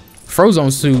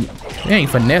 Frozone suit, it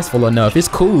ain't finesseful enough. It's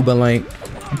cool, but like,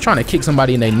 I'm trying to kick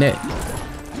somebody in their neck.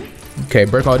 Okay,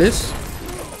 break all this.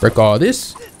 Break all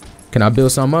this. Can I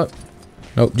build something up?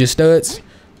 Nope, just studs.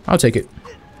 I'll take it.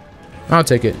 I'll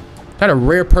take it. Is that a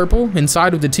rare purple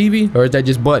inside of the TV? Or is that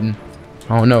just button?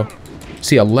 I don't know.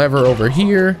 See a lever over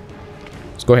here.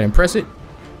 Let's go ahead and press it.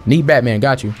 Need Batman,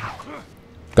 got you.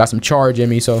 Got some charge in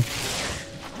me, so.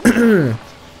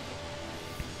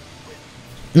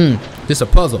 This a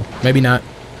puzzle. Maybe not.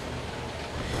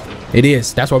 It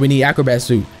is. That's why we need acrobat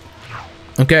suit.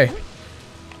 Okay.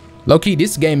 Low-key,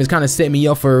 this game has kind of set me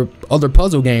up for other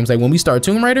puzzle games. Like when we start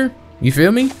Tomb Raider, you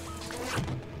feel me?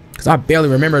 Because I barely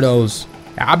remember those.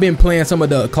 I've been playing some of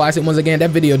the classic ones again.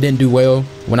 That video didn't do well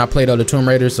when I played other Tomb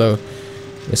Raider, so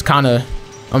it's kind of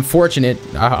unfortunate.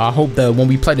 I hope that when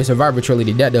we play the Survivor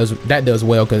trilogy, that does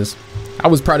well, because I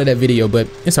was proud of that video, but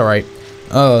it's all right.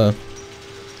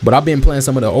 But I've been playing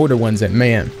some of the older ones, and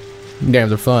man,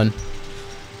 games are fun.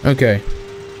 Okay,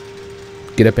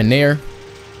 get up in there.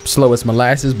 Slow as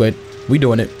molasses, but we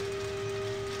doing it.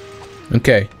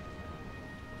 Okay.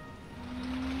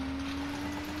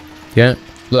 Yeah,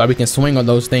 look like we can swing on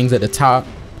those things at the top,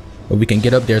 or we can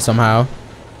get up there somehow.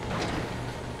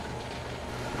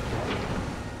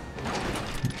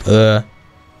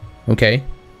 Okay.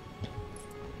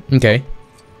 Okay.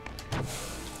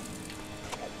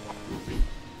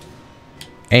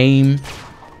 Aim.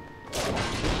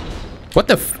 What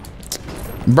the f—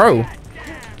 bro,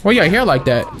 why you out here like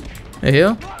that? The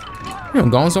hell? You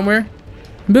going somewhere?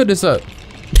 Build this up.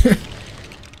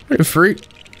 What a freak.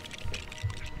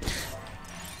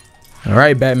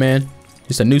 Alright, Batman.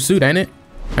 It's a new suit, ain't it?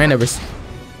 I ain't never—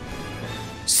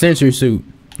 sensor suit.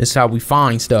 It's how we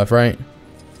find stuff, right?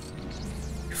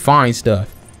 Find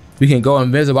stuff. We can go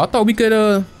invisible. I thought we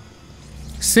could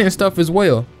sense stuff as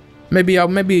well. Maybe a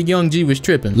young G was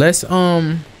tripping. Let's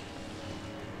head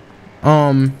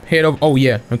over— oh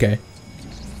yeah, okay.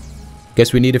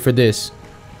 Guess we need it for this.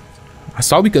 I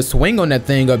saw we could swing on that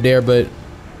thing up there, but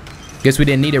guess we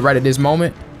didn't need it right at this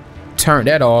moment. Turn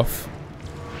that off.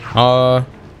 I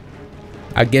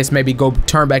guess maybe go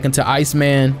turn back into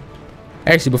Iceman.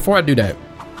 Actually, before I do that,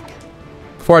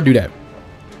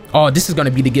 oh, this is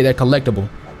gonna be to get that collectible.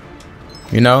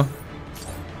 You know,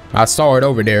 I saw it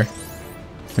over there.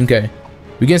 Okay,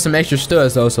 we getting some extra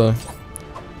studs though, so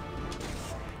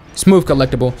smooth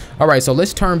collectible. All right, so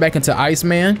let's turn back into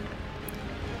Iceman.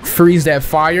 Freeze that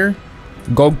fire.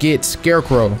 Go get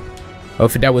Scarecrow. Oh,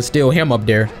 if that was still him up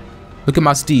there. Look at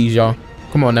my steez, y'all.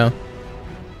 Come on now.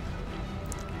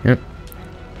 Yep.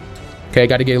 Okay,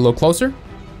 got to get a little closer.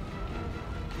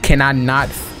 Can I not?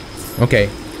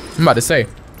 Okay, I'm about to say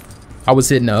I was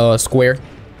hitting square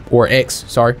or X.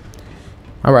 Sorry.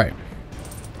 All right.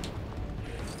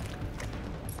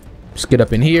 Let's get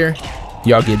up in here.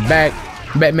 Y'all get back.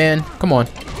 Batman, come on.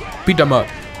 Beat them up.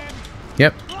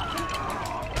 Yep.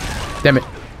 Damn it.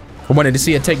 I wanted to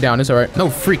see a takedown. It's all right. No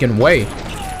freaking way.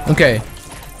 Okay.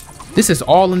 This is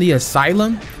all in the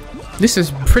asylum? This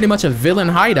is pretty much a villain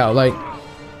hideout. Like,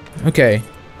 okay.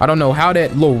 I don't know how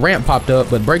that little ramp popped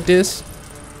up, but break this.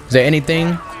 Is there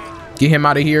anything? Get him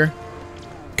out of here.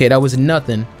 Okay, that was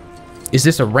nothing. Is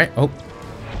this a ramp?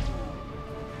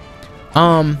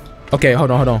 Oh. Okay,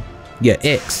 hold on. Yeah,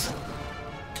 X.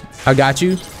 I got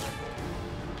you.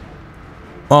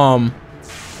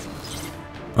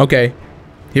 Okay.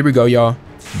 Here we go, y'all.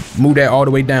 Move that all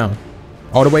the way down.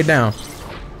 All the way down.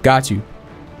 Got you.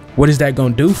 What is that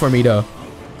gonna do for me, though?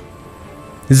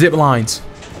 Zip lines.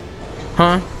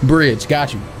 Huh? Bridge.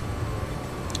 Got you.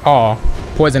 Aw.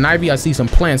 Poison ivy. I see some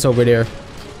plants over there.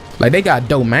 Like, they got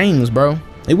domains, bro.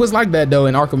 It was like that, though,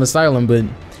 in Arkham Asylum, but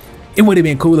it would have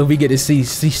been cool if we get to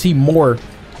see more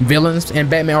villains in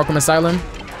Batman Arkham Asylum.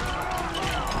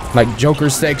 Like Joker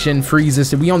section,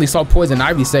 Freezes. We only saw Poison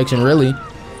Ivy section, really.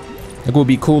 It would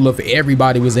be cool if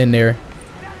everybody was in there.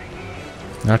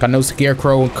 Like I know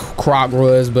Scarecrow and Croc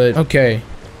was, but okay.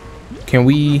 Can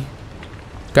we?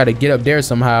 Gotta get up there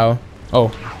somehow. Oh,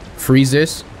 freeze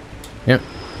this. Yep.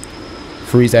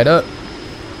 Freeze that up.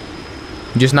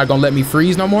 You just not gonna let me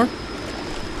freeze no more?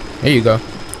 There you go.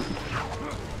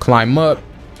 Climb up.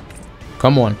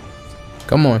 Come on.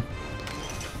 Come on.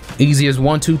 Easy as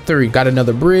 1, 2, 3. Got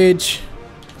another bridge.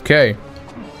 Okay.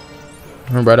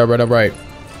 All right, all right, all right.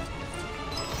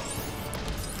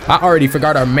 I already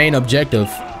forgot our main objective.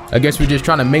 I guess we're just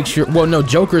trying to make sure. Well, no,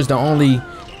 Joker's the only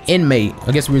inmate.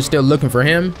 I guess we're still looking for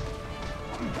him.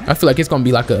 I feel like it's gonna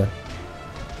be like a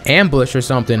ambush or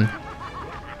something.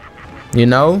 You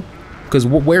know? Because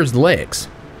where's Lex?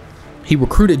 He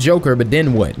recruited Joker, but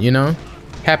then what? You know?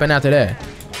 Happened after that.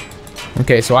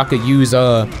 Okay, so I could use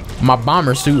my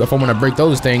bomber suit if I want to break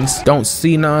those things. Don't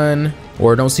see none,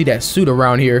 or don't see that suit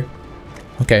around here.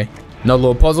 Okay, no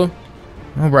little puzzle.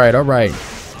 All right, all right.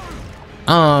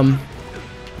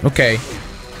 Okay,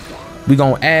 we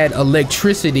gonna add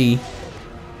electricity.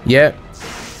 Yep.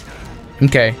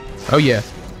 Okay. Oh yeah,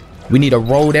 we need to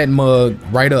roll that mug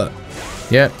right up.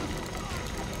 Yep.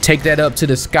 Take that up to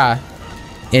the sky,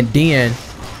 and then,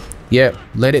 yep,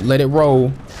 let it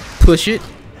roll. Push it.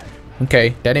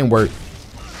 Okay, that didn't work.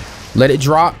 Let it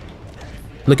drop.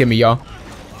 Look at me, y'all.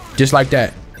 Just like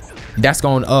that. That's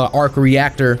gonna arc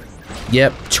reactor.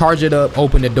 Yep. Charge it up.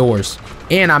 Open the doors.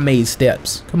 And I made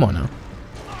steps. Come on now.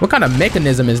 What kind of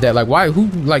mechanism is that? Like why? Who?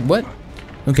 Like what?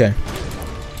 Okay.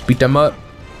 Beat them up.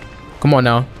 Come on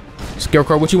now.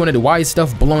 Scarecrow, what you want to do? Why is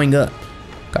stuff blowing up?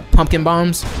 Got pumpkin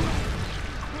bombs.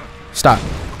 Stop.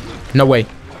 No way.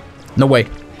 No way.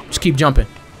 Just keep jumping.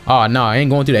 Oh no, I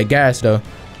ain't going through that gas though.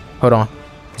 Hold on.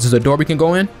 Is this a door we can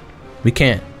go in? We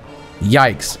can't.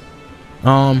 Yikes.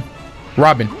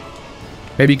 Robin.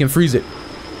 Maybe you can freeze it.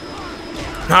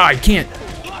 Ah, I can't.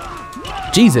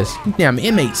 Jesus. Damn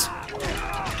inmates.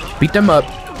 Beat them up.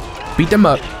 Beat them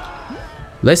up.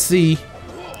 Let's see.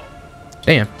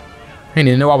 Damn. I didn't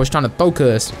even know I was trying to throw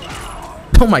cuz.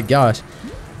 Oh my gosh.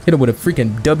 Hit him with a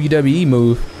freaking WWE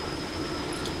move.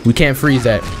 We can't freeze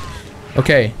that.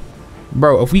 Okay.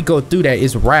 Bro, if we go through that,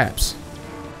 it's wraps.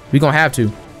 We gonna have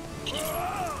to.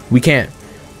 We can't.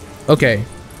 Okay.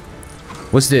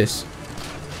 What's this?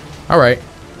 Alright.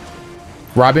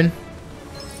 Robin.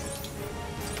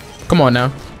 Come on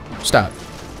now. Stop.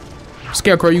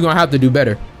 Scarecrow, you're gonna have to do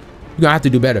better. You're gonna have to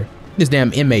do better. This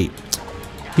damn inmate.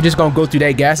 You just gonna go through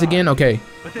that gas again? Okay.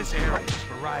 But this area is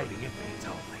for riding inmates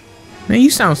only. Man, you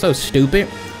sound so stupid.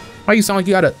 Why you sound like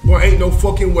you gotta... Boy, ain't no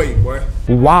fucking way, boy.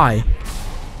 Why?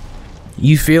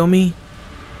 You feel me?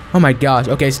 Oh my gosh.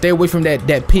 Okay, stay away from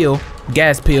that pill.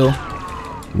 Gas pill.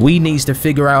 We needs to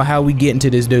figure out how we get into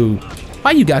this dude.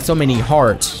 Why you got so many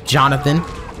hearts, Jonathan?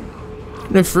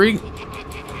 The freak?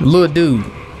 Little dude.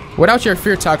 Without your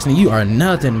fear toxin, you are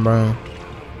nothing, bro.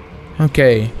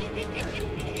 Okay.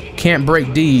 Can't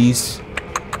break these.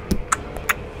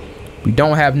 We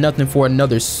don't have nothing for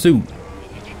another suit.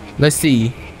 Let's see.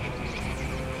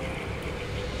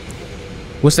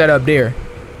 What's that up there?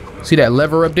 See that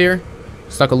lever up there?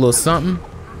 It's like a little something.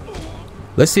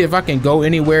 Let's see if I can go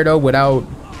anywhere though without...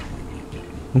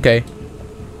 Okay.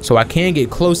 So I can get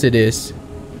close to this.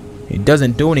 It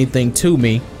doesn't do anything to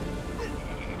me.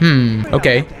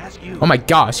 Okay. Oh my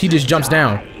gosh, he just jumps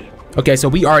down. Okay, so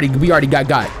we already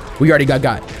got. We already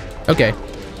got. Okay.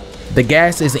 The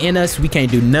gas is in us. We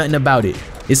can't do nothing about it.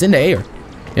 It's in the air.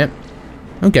 Yep.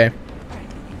 Okay.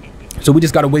 So we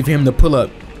just gotta wait for him to pull up.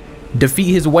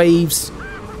 Defeat his waves.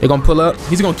 They're gonna pull up.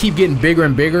 He's gonna keep getting bigger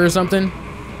and bigger or something.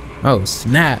 Oh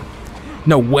snap.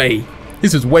 No way.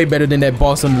 This is way better than that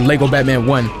boss on Lego Batman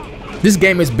 1. This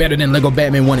game is better than Lego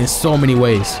Batman 1 in so many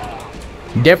ways.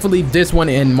 Definitely this one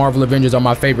and Marvel Avengers are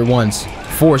my favorite ones.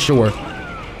 For sure.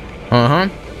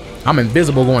 I'm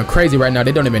invisible going crazy right now.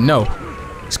 They don't even know.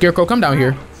 Scarecrow, come down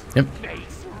here. Yep.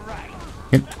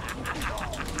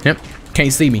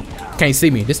 Can't see me. Can't see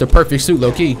me. This is the perfect suit,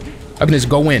 low key. I can just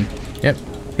go in. Yep.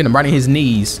 Hit him right in his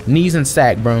knees. Knees and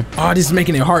sack, bro. Oh, this is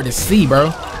making it hard to see, bro.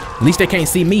 At least they can't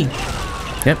see me.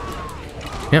 Yep.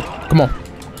 Come on.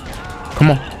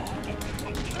 Come on.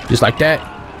 Just like that.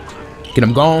 Get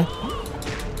him gone.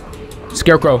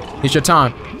 Scarecrow, it's your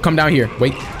time. Come down here.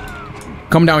 Wait.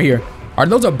 Come down here. Are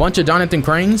those a bunch of Jonathan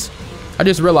Cranes? I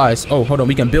just realized. Oh, hold on.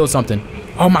 We can build something.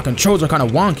 Oh, my controls are kind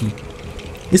of wonky.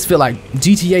 This feel like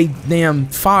GTA damn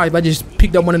 5. I just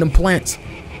picked up one of them plants.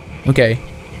 Okay.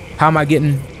 How am I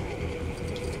getting?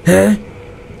 Huh?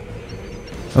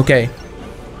 Okay.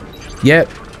 Yep.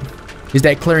 Is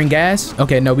that clearing gas?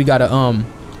 Okay, no, we gotta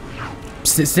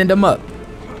send him up.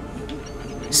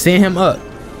 Send him up.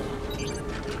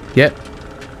 Yep.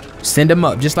 Send him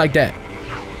up just like that.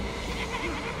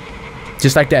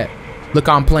 Just like that. Look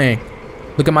how I'm playing.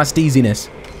 Look at my steeziness.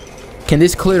 Can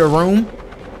this clear the room?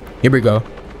 Here we go.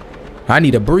 I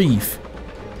need to breathe.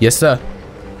 Yes, sir.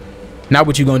 Now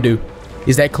what you gonna do?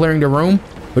 Is that clearing the room?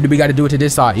 Or do we gotta do it to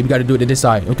this side? We gotta do it to this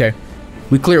side. Okay.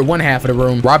 We cleared one half of the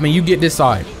room. Robin, you get this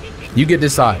side. You get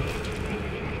this side.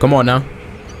 Come on now.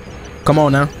 Come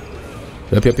on now.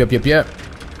 Yep, yep, yep, yep, yep.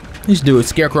 This dude,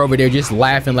 Scarecrow over there just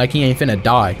laughing like he ain't finna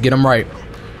die. Get him right.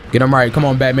 Get him right. Come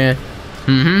on, Batman.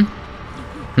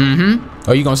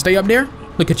 Oh, you gonna stay up there?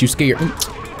 Look at you scared.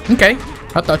 Okay.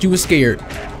 I thought you was scared.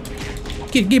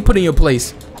 Get put in your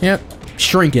place. Yep.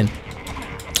 Shrinking.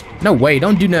 No way.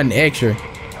 Don't do nothing extra.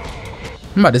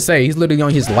 I'm about to say, he's literally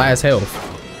on his last health.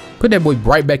 Put that boy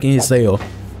right back in his cell.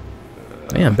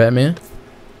 Damn, Batman.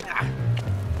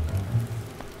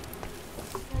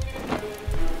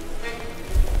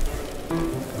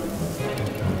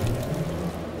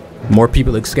 More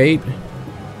people escaped.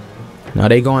 Now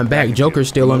they going back. Joker's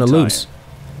still on the loose.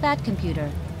 Bat computer.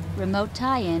 Remote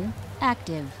tie-in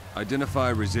active. Identify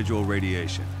residual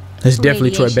radiation. It's definitely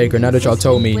Troy Baker. Now that y'all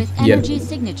told me, with yeah. energy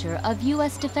signature of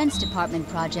U.S. Defense Department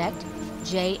project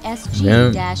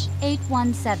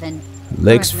JSG-817.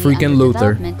 Lex freaking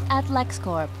Luthor. At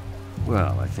LexCorp.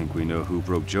 Well, I think we know who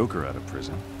broke Joker out of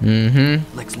prison.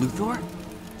 Lex Luthor?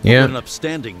 Yeah. What an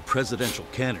upstanding presidential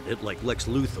candidate like Lex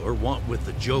Luthor want with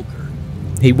the Joker?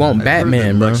 He want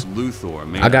Batman, bro. Lex Luthor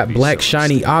may I got not be black so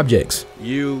shiny stupid. objects.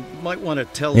 You might want to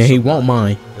tell And he somebody. won't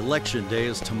mine. Election day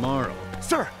is tomorrow.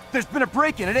 Sir, there's been a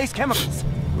break-in at Ace Chemicals.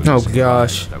 Wouldn't Oh, say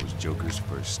gosh. That was Joker's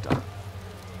first stop.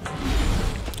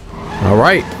 All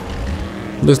right.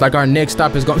 Looks like our next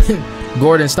stop is going.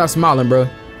 Gordon, stop smiling, bro.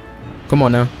 Come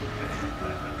on now.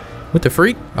 What the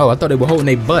freak? Oh, I thought they were holding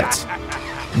their butts.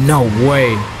 No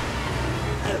way.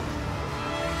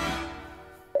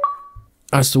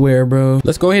 I swear, bro.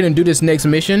 Let's go ahead and do this next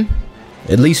mission.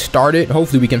 At least start it.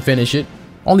 Hopefully we can finish it.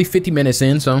 Only 50 minutes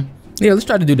in, so yeah, let's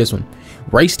try to do this one.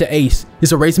 Race to Ace.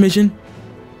 It's a race mission?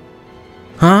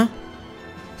 Huh?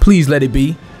 Please let it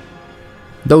be.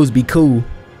 Those be cool.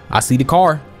 I see the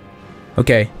car.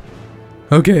 Okay.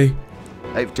 Okay.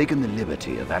 I've taken the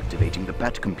liberty of activating the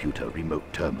Bat computer remote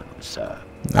terminal, sir.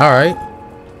 All right.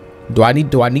 Do I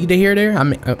need to hear there? I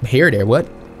mean, hear there. What?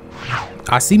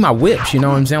 I see my whips. You know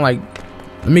what I'm saying? Like,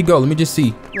 let me go. Let me just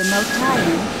see. Remote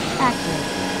tie-in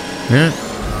active. Yeah.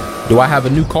 Do I have a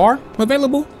new car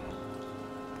available?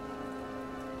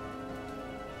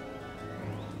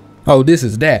 Oh, this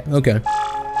is that. Okay.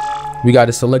 We got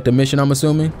to select a mission, I'm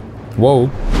assuming. Whoa.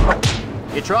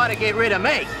 You try to get rid of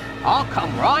me, I'll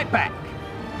come right back.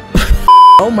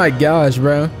 Oh my gosh,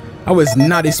 bro. I was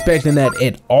not expecting that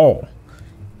at all.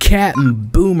 Captain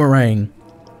Boomerang.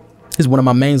 This is one of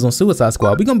my mains on Suicide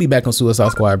Squad. We're going to be back on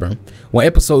Suicide Squad, bro. When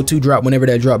episode 2 drop, whenever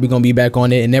that drop, we're going to be back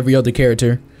on it and every other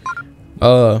character.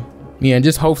 Yeah, and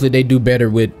just hopefully they do better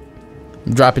with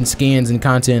dropping skins and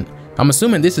content. I'm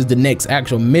assuming this is the next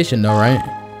actual mission though, right?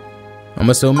 I'm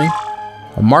assuming.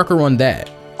 A marker on that.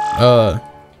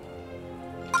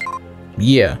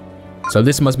 Yeah. So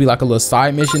this must be like a little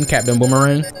side mission, Captain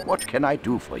Boomerang. What can I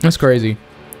do for you? That's crazy.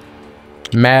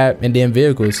 Map and then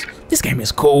vehicles. This game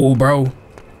is cool, bro.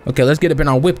 Okay, let's get up in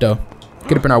our whip though.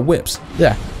 Get up in our whips.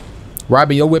 Yeah.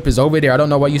 Robbie, your whip is over there. I don't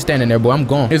know why you standing there, boy. I'm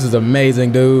gone. This is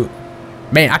amazing, dude.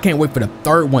 Man, I can't wait for the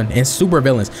third one and super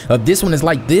villains. If this one is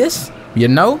like this, you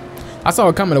know? I saw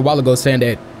a comment a while ago saying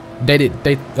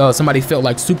that somebody felt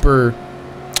like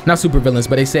not super villains,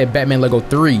 but they said Batman Lego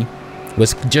 3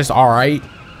 was just alright.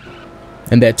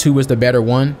 And that 2 was the better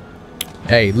one.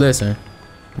 Hey, listen.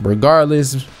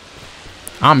 Regardless,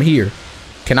 I'm here.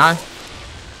 Can I?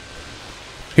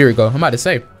 Here we go. I'm about to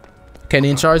say. Can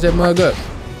you charge that mug up?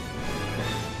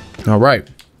 Alright.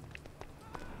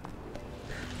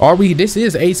 Are we? This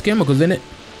is Ace Chemicals, isn't it?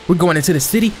 We're going into the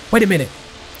city. Wait a minute.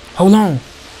 Hold on.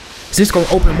 Is this gonna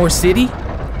open more city?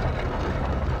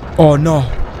 Oh no.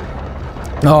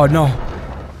 Oh no.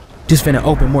 This finna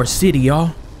open more city,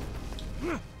 y'all.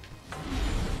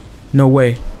 No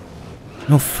way.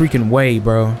 No freaking way,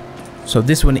 bro. So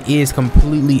this one is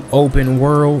completely open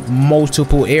world,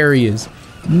 multiple areas.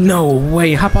 No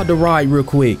way. Hop out the ride real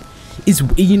quick. It's,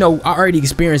 you know, I already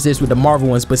experienced this with the Marvel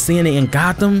ones, but seeing it in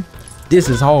Gotham, this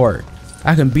is hard.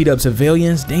 I can beat up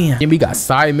civilians. Damn. And we got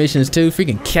side missions too.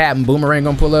 Freaking Captain Boomerang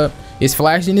gonna pull up. Is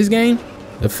Flash in this game?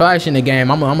 The Flash in the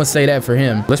game. I'm gonna say that for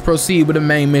him. Let's proceed with the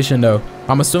main mission though.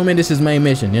 I'm assuming this is main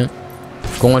mission, yeah?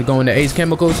 Going to Ace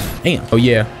Chemicals. Damn. Oh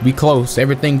yeah, we close.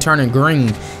 Everything turning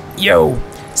green. Yo.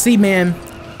 See, man,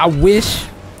 I wish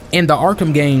in the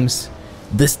Arkham games,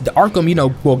 the Arkham, you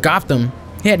know, well, Gotham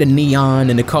had the neon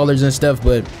and the colors and stuff,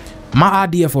 but my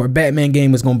idea for a Batman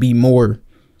game was gonna be more,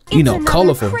 you know,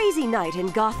 colorful. Crazy night in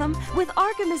Gotham with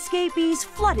Arkham escapees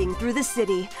flooding through the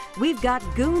city. We've got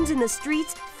goons in the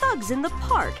streets, thugs in the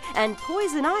park, and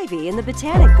poison ivy in the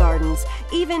botanic gardens.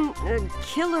 Even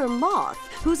Killer Moth,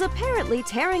 who's apparently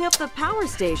tearing up the power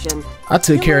station. I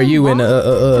took care of you in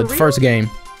the first game.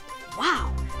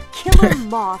 Wow, Killer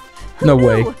Moth. Who No knew?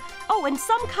 way. Oh, and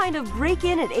some kind of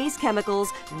break-in at Ace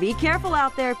Chemicals. Be careful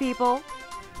out there, people.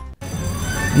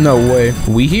 No way.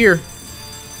 We here.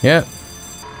 Yep.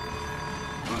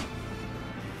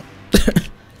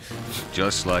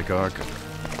 Just like Arkham.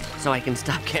 So I can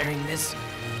stop carrying this?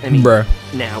 I mean, Bruh.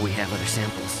 now we have other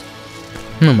samples.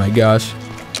 Oh my gosh.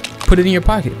 Put it in your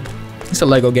pocket. It's a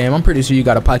Lego game. I'm pretty sure you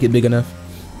got a pocket big enough.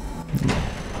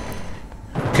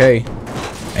 Okay.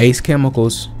 Ace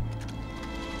Chemicals.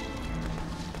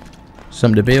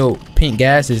 Something to build. Pink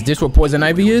gas. Is this what poison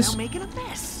ivy is? Making a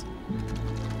mess.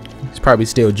 It's probably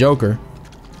still Joker.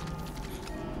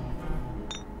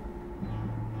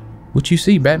 What you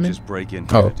see, Batman? Just break in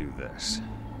here to do this.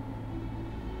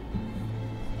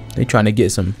 They trying to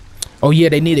get some. Oh yeah,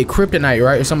 they needed kryptonite,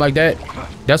 right, or something like that.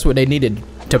 That's what they needed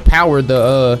to power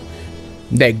the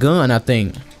that gun, I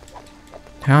think.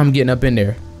 How I'm getting up in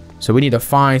there? So we need to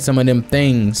find some of them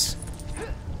things.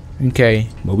 Okay,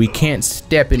 but we can't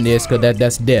step in this because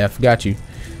that's death. Got you.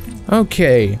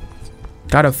 Okay,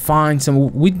 gotta find some.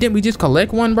 Didn't we just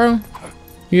collect one, bro?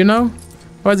 You know?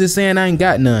 Why is it saying I ain't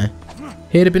got none?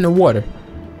 Head up in the water.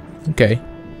 Okay.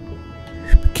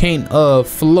 Can't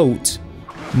float.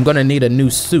 I'm gonna need a new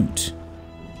suit.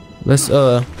 Let's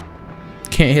can't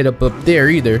hit up there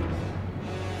either.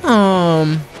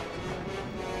 Don't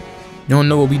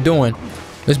know what we doing.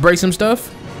 Let's break some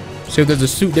stuff. See if there's a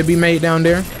suit that be made down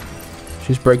there.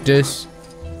 Just break this.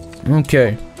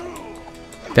 Okay.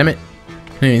 Damn it.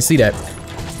 I didn't see that.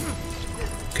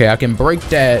 Okay, I can break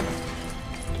that.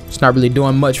 It's not really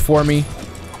doing much for me.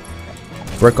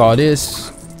 Break all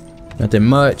this. Nothing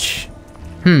much.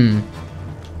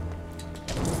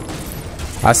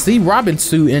 I see Robin's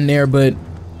suit in there, but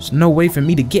there's no way for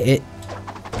me to get it.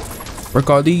 Break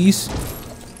all these.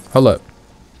 Hold up.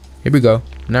 Here we go.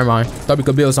 Never mind. Thought we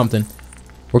could build something.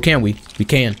 Or can we? We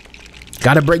can.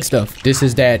 Gotta break stuff. This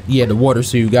is that, yeah, the water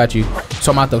suit. Got you.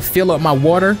 So I'm about to fill up my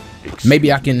water.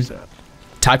 Maybe I can.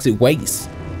 Toxic waste.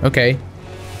 Okay.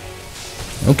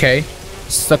 Okay.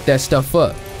 Suck that stuff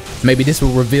up. Maybe this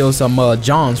will reveal some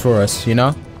Johns for us, you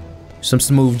know? Some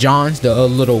smooth Johns, the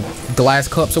little glass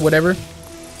cups or whatever.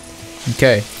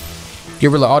 Okay. Get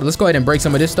rid of all. Let's go ahead and break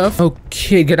some of this stuff.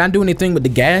 Okay, can I do anything with the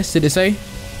gas? Did it say?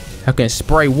 I can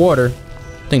spray water.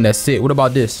 I think that's it. What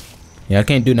about this? Yeah, I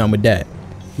can't do nothing with that.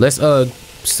 Let's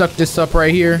suck this up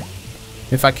right here.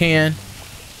 If I can.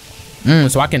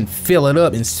 So I can fill it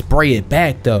up and spray it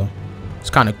back though.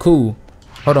 It's kind of cool.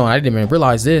 Hold on, I didn't even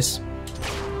realize this.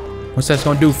 What's that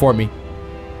gonna do for me?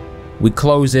 We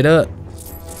close it up.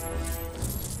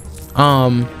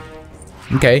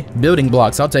 Okay, building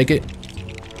blocks. I'll take it.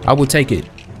 I will take it.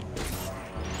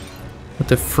 What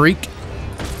the freak?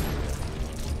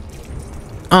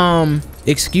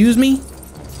 Excuse me?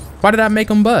 Why did I make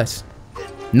them bust?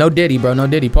 No diddy, bro. No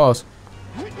diddy. Pause.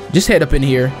 Just head up in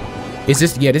here. Is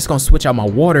this? Yeah, this gonna switch out my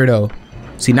water though.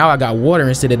 See, now I got water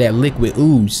instead of that liquid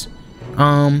ooze.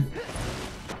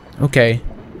 Okay.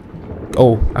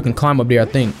 Oh, I can climb up there, I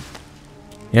think.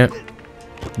 Yep.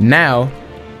 Now,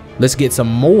 let's get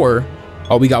some more.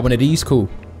 Oh, we got one of these. Cool.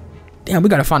 Damn, we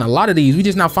gotta find a lot of these. We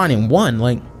just not finding one.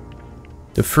 Like,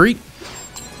 the freak.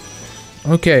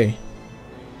 Okay.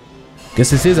 Guess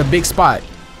this is a big spot.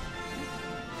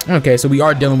 Okay, so we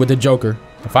are dealing with the Joker.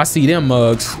 If I see them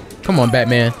mugs, come on,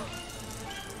 Batman.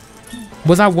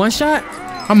 Was I one shot?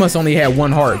 I must only had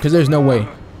one heart, because there's no way.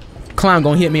 Clown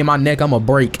gonna hit me in my neck, I'ma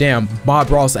break. Damn, Bob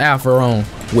Ross Alpha on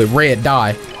with red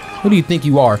dye. Who do you think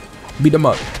you are? Beat them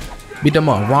up. Beat them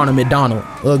up. Ronald McDonald.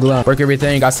 Ugly. Break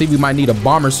everything. I see we might need a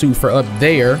bomber suit for up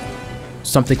there.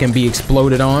 Something can be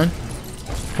exploded on.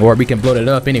 Or we can blow it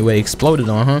up anyway. Exploded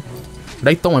on, huh?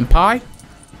 They throwing pie?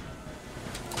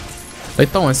 They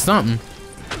throwing something.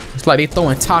 It's like they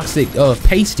throwing toxic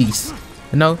pasties.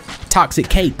 You know? Toxic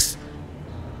cakes.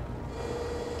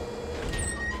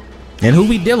 And who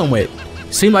we dealing with?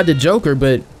 Seem like the Joker,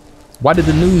 but why did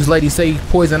the news lady say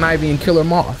Poison Ivy and Killer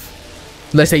Moth?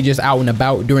 Let's say just out and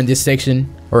about during this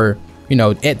section, or you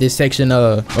know, at this section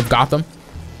of Gotham.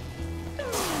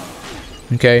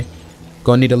 Okay,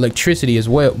 gonna need electricity as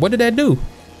well. What did that do?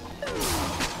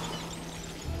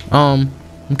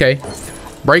 Okay,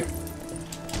 break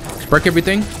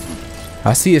everything.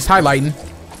 I see it's highlighting.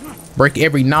 Break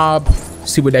every knob.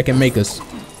 See what that can make us.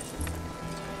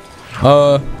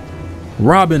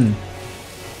 Robin.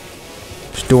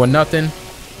 Just doing nothing.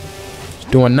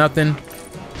 Just doing nothing.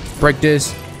 Break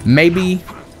this. Maybe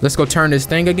let's go turn this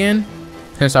thing again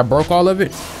since I broke all of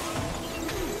it.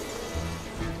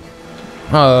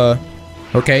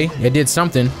 Okay, it did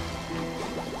something.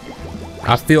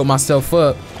 I filled myself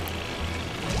up.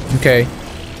 Okay.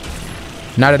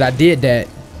 Now that I did that,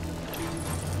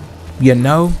 you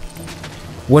know,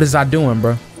 what is I doing,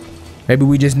 bro? Maybe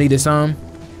we just needed some.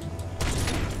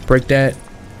 Break that.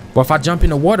 Well, if I jump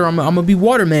in the water, I'm gonna be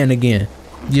Waterman again.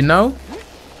 You know?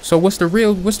 So what's the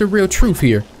real truth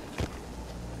here?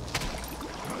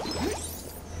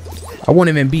 I won't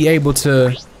even be able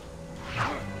to.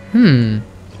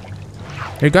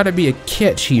 There gotta be a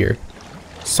catch here.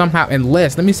 Somehow,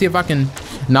 unless, let me see if I can.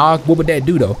 Nah, what would that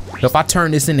do though? If I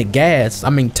turn this into gas, I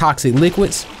mean toxic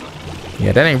liquids.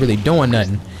 Yeah, that ain't really doing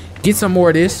nothing. Get some more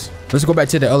of this. Let's go back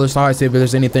to the other side, see if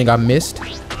there's anything I missed.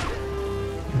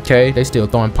 Okay, they still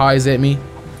throwing pies at me.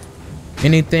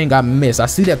 Anything I missed? I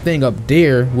see that thing up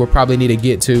there we'll probably need to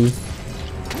get to.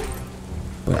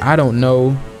 But I don't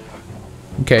know.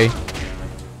 Okay.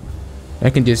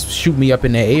 That can just shoot me up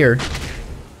in the air.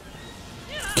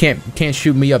 Can't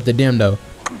shoot me up to them though.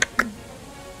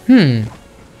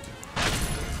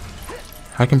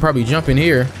 I can probably jump in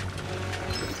here.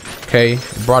 Okay,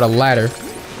 brought a ladder.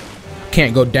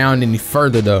 Can't go down any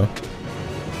further though.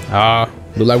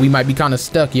 Look like we might be kind of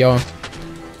stuck, y'all.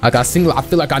 Like I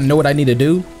feel like I know what I need to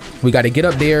do. We got to get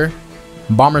up there.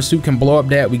 Bomber suit can blow up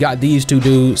that. We got these two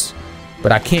dudes,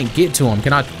 but I can't get to them.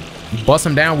 Can I bust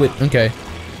them down with? Okay,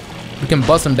 we can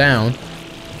bust them down.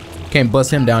 Can't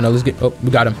bust him down though. Let's get. Oh, we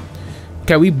got him.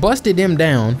 Okay, we busted them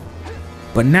down,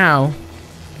 but now,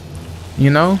 you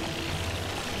know,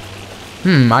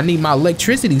 I need my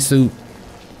electricity suit,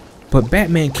 but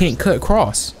Batman can't cut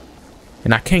across,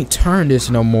 and I can't turn this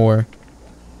no more.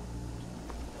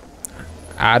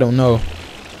 I don't know.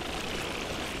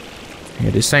 Yeah,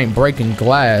 this ain't breaking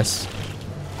glass.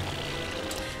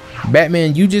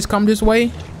 Batman, you just come this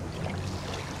way?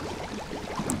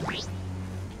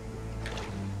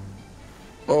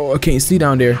 Oh, I can't see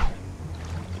down there.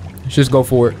 Let's just go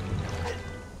for it.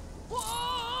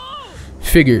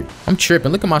 Figured. I'm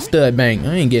tripping. Look at my stud bank.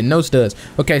 I ain't getting no studs.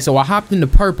 Okay, so I hopped into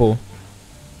purple.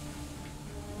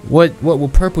 What will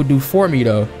purple do for me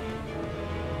though?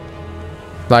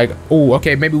 Like, oh,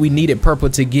 okay, maybe we needed purple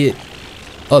to get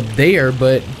up there,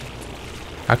 but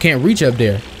I can't reach up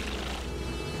there.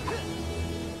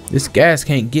 This gas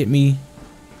can't get me.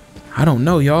 I don't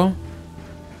know, y'all.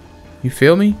 You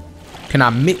feel me? Can I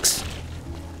mix?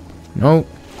 No.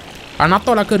 And I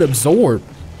thought I could absorb.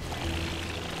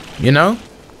 You know?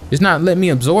 It's not letting me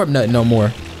absorb nothing no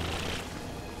more.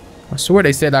 I swear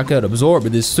they said I could absorb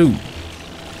with this suit.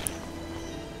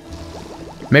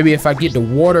 Maybe if I get the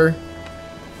water,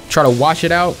 try to wash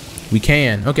it out, we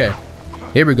can. Okay,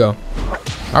 here we go.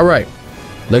 All right,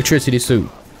 electricity suit.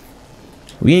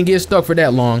 We ain't get stuck for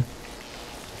that long.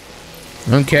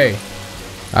 Okay,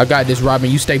 I got this,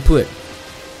 Robin. You stay put.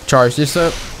 Charge this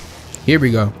up. Here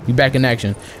we go. We back in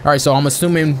action. All right, so I'm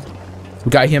assuming we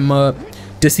got him up.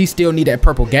 Does he still need that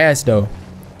purple gas though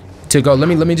to go? Let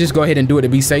me just go ahead and do it to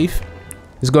be safe.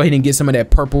 Let's go ahead and get some of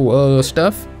that purple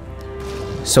stuff.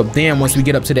 So then once we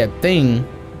get up to that thing,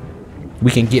 we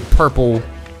can get purple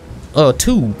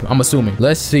tube, I'm assuming.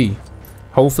 Let's see.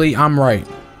 Hopefully I'm right.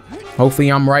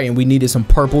 Hopefully I'm right and we needed some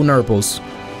purple nurples.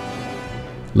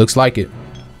 Looks like it.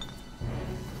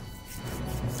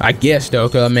 I guess though,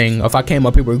 cause I mean, if I came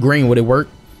up here with green, would it work?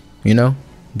 You know?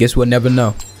 Guess we'll never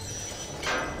know.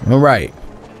 All right.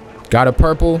 Got a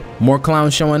purple. More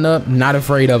clowns showing up. Not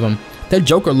afraid of them. That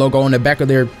Joker logo on the back of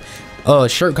their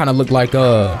shirt kind of looked like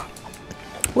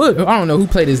what? I don't know who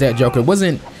played as that Joker. It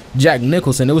wasn't Jack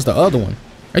Nicholson. It was the other one.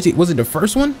 Actually, was it the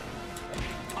first one?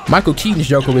 Michael Keaton's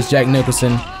Joker was Jack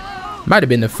Nicholson. Might have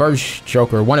been the first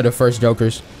Joker. One of the first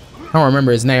Jokers. I don't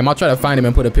remember his name. I'll try to find him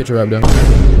and put a picture up though.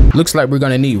 Looks like we're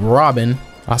gonna need Robin.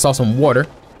 I saw some water.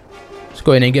 Let's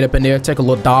go ahead and get up in there. Take a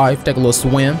little dive. Take a little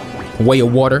swim. Way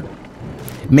of water.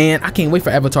 Man, I can't wait for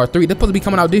Avatar 3. They're supposed to be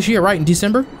coming out this year, right? In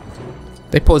December?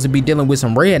 They're supposed to be dealing with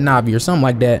some red Navi or something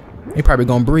like that. They probably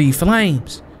gonna breathe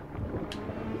flames.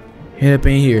 Hit up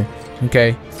in here.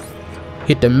 Okay.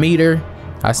 Hit the meter.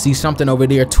 I see something over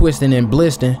there twisting and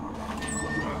blisting.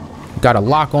 Got a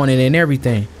lock on it and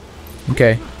everything.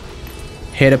 Okay.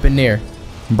 Head up in there.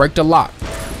 Break the lock.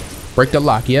 Break the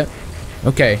lock. Yep.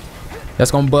 Okay.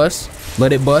 That's gonna bust.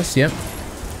 Let it bust. Yep.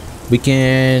 We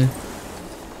can't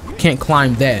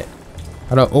climb that.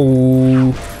 I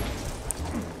don't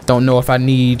know if I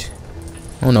need.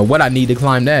 I don't know what I need to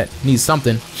climb that. Need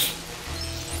something.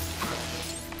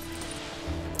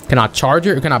 Can I charge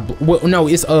it or can I? Well, no,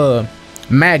 it's a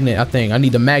magnet. I think I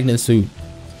need the magnet suit.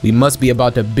 We must be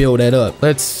about to build that up.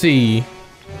 Let's see.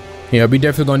 Yeah, we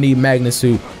definitely gonna need magnet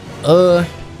suit.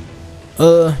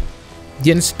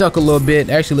 Getting stuck a little bit.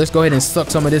 Actually, let's go ahead and suck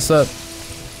some of this up.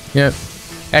 Yep.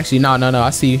 Actually, no.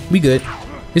 I see. We good.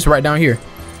 It's right down here.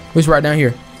 It's right down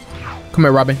here. Come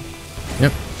here, Robin.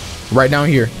 Yep. Right down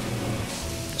here.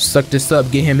 Suck this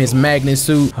up. Get him his magnet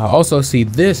suit. I also see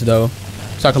this though.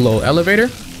 It's like a little elevator.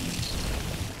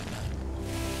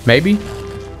 Maybe.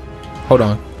 Hold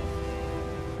on.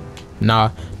 Nah. I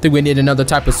think we need another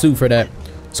type of suit for that.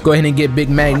 Let's go ahead and get big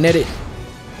magnetic.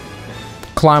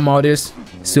 Climb all this.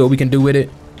 See what we can do with it.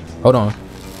 Hold on.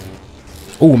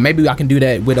 Oh, maybe I can do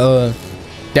that with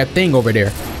that thing over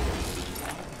there.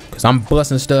 Cause I'm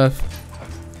busting stuff.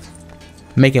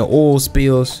 Making oil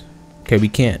spills. Okay, we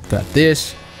can't. Got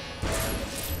this.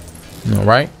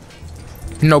 Alright.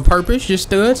 No purpose, just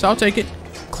studs. I'll take it.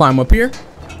 Climb up here.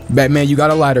 Batman, you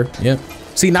got a lighter. Yep.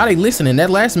 See, now they listening. That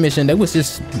last mission, they was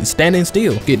just standing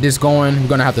still. Get this going. We're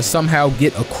gonna have to somehow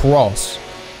get across.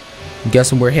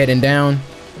 Guessing we're heading down.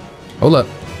 Hold up.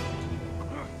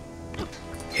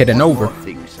 Heading over.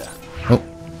 Oh.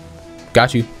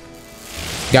 Got you.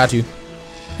 Got you.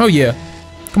 Oh yeah.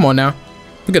 Come on now.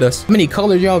 Look at us. How many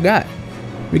colors y'all got?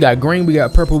 We got green, we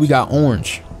got purple, we got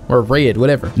orange. Or red,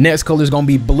 whatever. Next color is gonna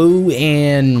be blue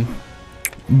and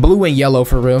yellow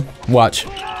for real. Watch.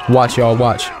 Watch, y'all,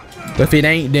 watch. If it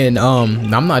ain't, then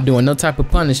I'm not doing no type of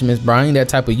punishments, bro. I ain't that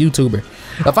type of YouTuber.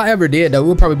 If I ever did though, it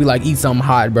would probably be like eat something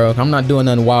hot, bro. I'm not doing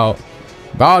nothing wild.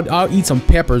 But I'll eat some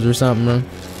peppers or something, bro.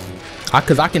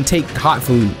 Cause I can take hot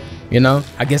food, you know?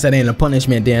 I guess that ain't a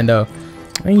punishment then though.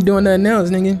 I ain't doing nothing else,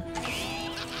 nigga.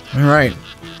 Alright.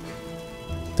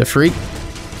 The freak.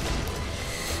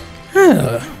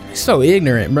 So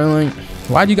ignorant, bro. Like,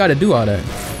 why'd you gotta do all that?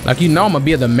 Like, you know I'm gonna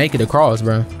be able to make it across,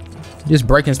 bro. Just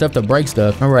breaking stuff to break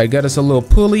stuff. Alright, got us a little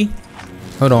pulley.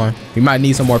 Hold on. We might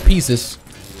need some more pieces.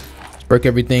 Let's break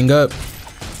everything up.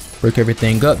 Break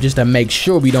everything up just to make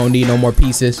sure we don't need no more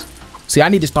pieces. See, I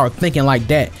need to start thinking like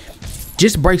that.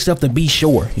 Just break stuff to be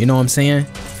sure. You know what I'm saying?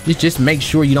 Just make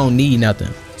sure you don't need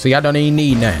nothing. See, I don't even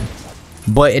need nothing.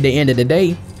 But at the end of the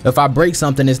day, if I break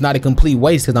something, it's not a complete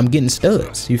waste because I'm getting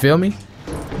studs. You feel me?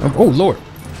 Oh, Lord.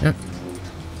 Yeah.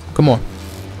 Come on.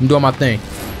 I'm doing my thing.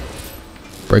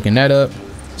 Breaking that up.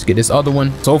 Let's get this other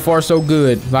one. So far, so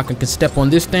good. If I can step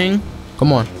on this thing.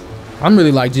 Come on. I'm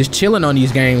really like just chilling on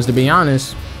these games, to be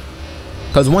honest.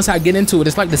 Because once I get into it,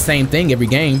 it's like the same thing every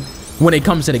game. When it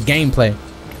comes to the gameplay,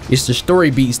 it's the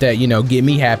story beats that, you know, get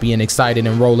me happy and excited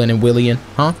and rolling and willing,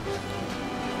 huh?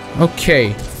 Okay.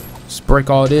 Let's break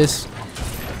all this.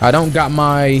 I don't got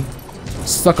my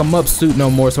suck 'em up suit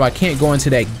no more, so I can't go into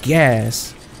that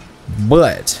gas.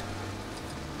 But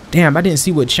damn, I didn't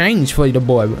see what changed for the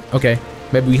boy. Okay,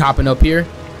 maybe we hopping up here.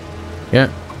 Yeah,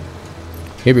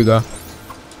 here we go.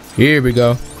 Here we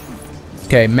go.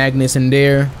 Okay, magnets in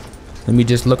there. Let me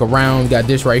just look around. Got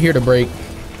this right here to break.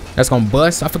 That's gonna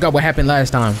bust. I forgot what happened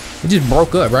last time. It just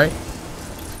broke up, right?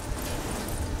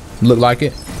 Look like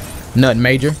it. Nothing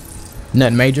major.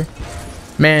 Nothing major.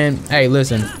 Man, hey,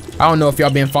 listen. I don't know if y'all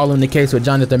been following the case with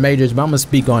Jonathan Majors, but I'm gonna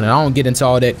speak on it. I don't get into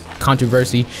all that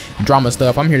controversy, drama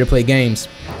stuff. I'm here to play games.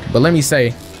 But let me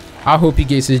say, I hope he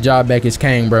gets his job back as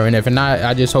Kang, bro. And if not,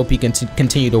 I just hope he can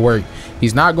continue to work.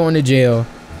 He's not going to jail.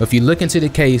 If you look into the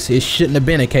case, it shouldn't have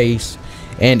been a case.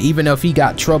 And even if he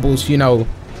got troubles, you know,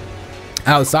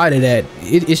 outside of that,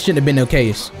 it shouldn't have been no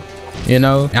case. You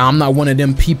know, and I'm not one of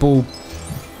them people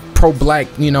pro-black,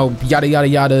 you know, yada yada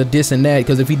yada, this and that,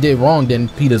 because if he did wrong, then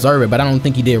he deserved it. But I don't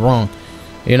think he did wrong,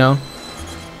 you know.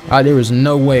 There was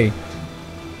no way.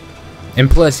 And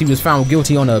plus, he was found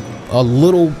guilty on a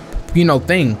little, you know,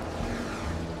 thing.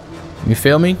 You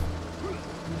feel me?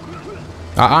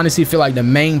 I honestly feel like the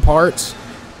main parts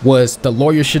was the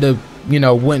lawyer should have, you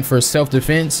know, went for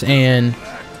self-defense, and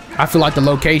I feel like the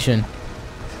location.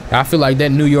 I feel like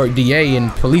that New York DA and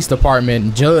police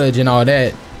department, judge and all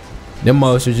that, them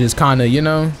most are just kind of, you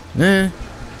know,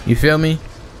 you feel me?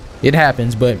 It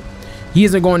happens, but he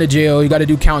isn't going to jail. You got to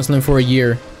do counseling for a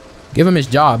year. Give him his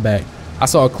job back. I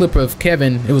saw a clip of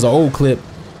Kevin. It was an old clip,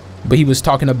 but he was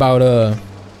talking about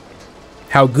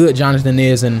how good Jonathan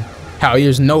is and how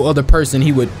there's no other person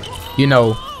he would, you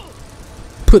know,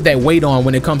 put that weight on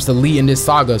when it comes to leading this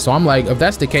saga. So I'm like, if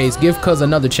that's the case, give Cuz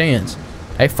another chance.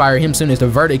 They fired him soon as the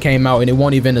verdict came out, and it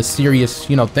wasn't even a serious,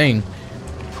 you know, thing.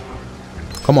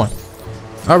 Come on.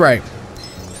 All right,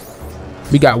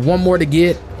 we got one more to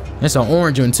get. It's an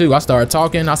orange one too. I started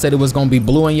talking. I said it was gonna be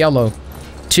blue and yellow.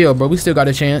 Chill, bro. We still got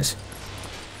a chance.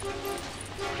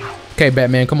 Okay,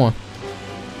 Batman, come on.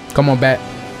 Come on, Bat.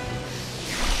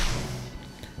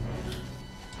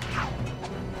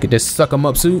 Get this suck 'em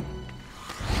up suit.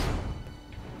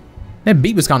 That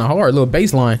beat was kind of hard, little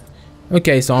bass line.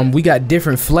 Okay, so we got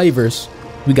different flavors.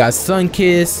 We got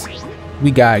Sun-Kissed,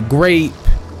 we got grape,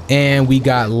 and we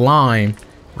got lime.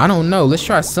 I don't know. Let's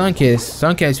try Sun-Kissed.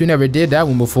 Sun-Kissed, we never did that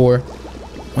one before.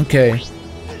 Okay.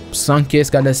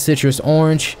 Sun-Kissed got that citrus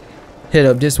orange. Hit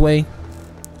up this way.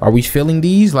 Are we feeling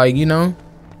these? Like, you know?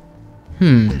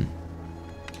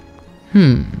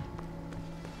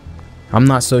 I'm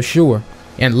not so sure.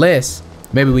 Unless,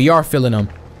 maybe we are feeling them.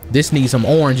 This needs some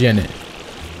orange in it.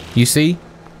 You see?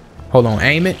 Hold on,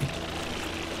 aim it.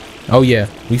 Oh yeah,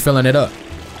 we filling it up.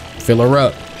 Fill her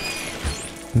up.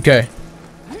 Okay.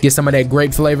 Get some of that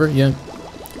grape flavor, yeah.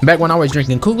 Back when I was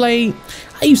drinking Kool-Aid,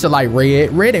 I used to like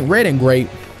red and grape.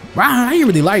 I didn't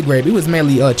really like grape. It was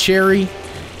mainly cherry,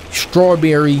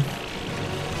 strawberry.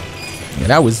 Yeah,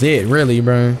 that was it, really,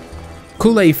 bro.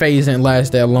 Kool-Aid phase didn't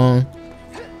last that long.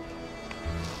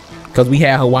 Cause we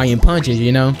had Hawaiian punches,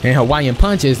 you know, and Hawaiian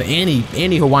punches, any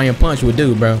Hawaiian punch would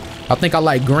do, bro. I think I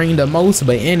like green the most,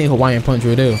 but any Hawaiian punch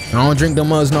would do. I don't drink them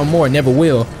mugs no more, never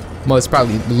will. Most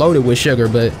probably loaded with sugar,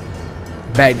 but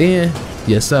back then,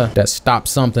 yes sir. That stopped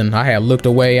something. I had looked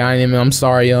away. I'm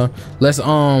sorry, y'all. Let's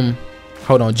hold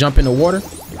on, jump in the water.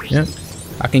 Yeah,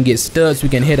 I can get studs. We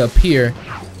can hit up here.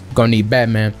 Gonna need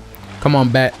Batman. Come on,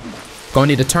 Bat. Gonna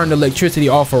need to turn the electricity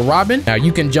off for Robin. Now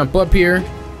you can jump up here.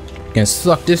 Can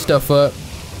suck this stuff up.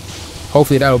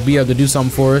 Hopefully that'll be able to do something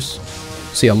for us.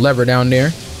 See a lever down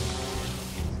there.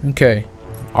 Okay.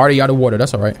 Already out of water.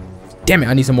 That's all right. Damn it.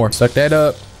 I need some more. Suck that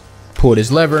up. Pull this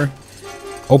lever.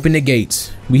 Open the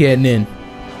gates. We heading in.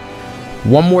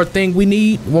 One more thing we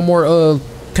need. One more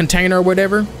container or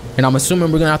whatever. And I'm assuming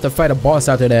we're gonna have to fight a boss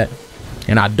after that.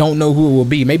 And I don't know who it will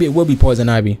be. Maybe it will be Poison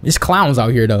Ivy. There's clowns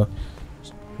out here though.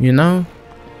 You know?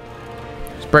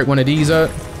 Let's break one of these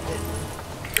up.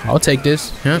 I'll take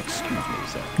this. Yeah.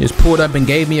 Just pulled up and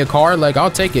gave me a card. Like, I'll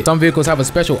take it. Some vehicles have a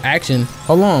special action.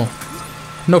 Hold on.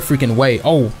 No freaking way.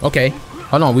 Oh, okay.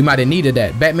 Hold on. We might have needed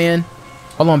that. Batman.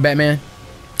 Hold on, Batman.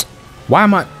 Why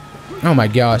am I? Oh my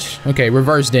gosh. Okay,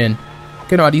 reverse then.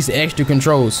 Get all these extra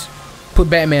controls. Put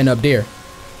Batman up there.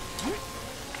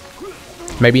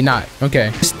 Maybe not. Okay.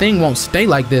 This thing won't stay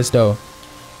like this though.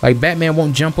 Like Batman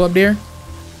won't jump up there.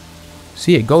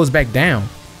 See, it goes back down.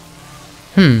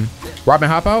 Robin,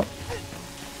 hop out.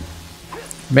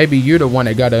 Maybe you're the one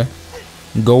that gotta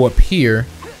go up here.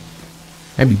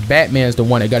 Maybe Batman's the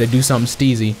one that gotta do something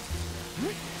steezy.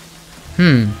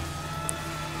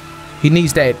 He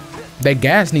needs that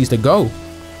gas needs to go.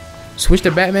 Switch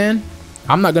to Batman.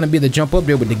 I'm not gonna be able to jump up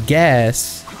there with the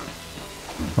gas.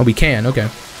 Oh, we can. Okay.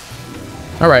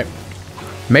 All right.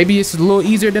 Maybe it's a little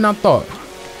easier than I thought.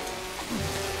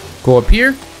 Go up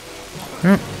here.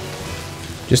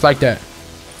 Just like that.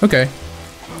 Okay.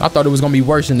 I thought it was gonna be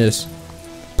worse than this.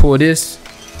 Pull this.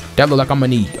 That look like I'm gonna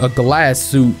need a glass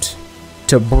suit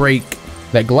to break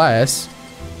that glass.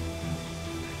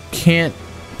 Can't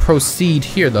proceed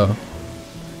here though.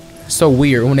 So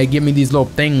weird when they give me these little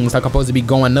things like I'm supposed to be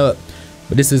going up,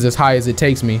 but this is as high as it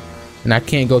takes me, and I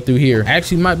can't go through here. I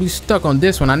actually might be stuck on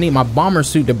this one. I need my bomber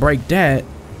suit to break that.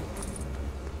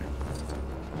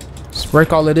 Let's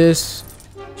break all of this.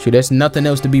 Shoot, there's nothing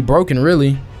else to be broken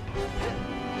really.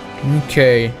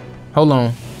 Okay, hold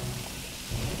on.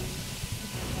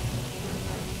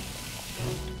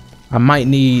 I might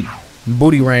need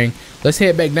booty ring. Let's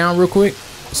head back down real quick.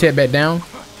 Let's head back down.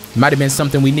 Might have been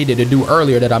something we needed to do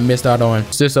earlier that I missed out on.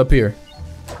 It's this up here.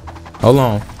 Hold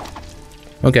on.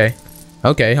 Okay.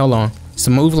 Okay, hold on.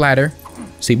 Smooth ladder.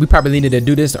 See, we probably needed to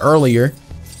do this earlier.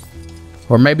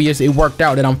 Or maybe it worked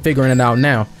out that I'm figuring it out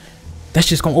now. That's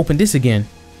just gonna open this again.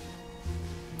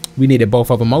 We needed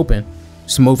both of them open.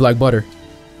 Smooth like butter.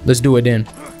 Let's do it then.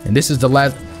 And this is the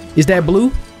last. Is that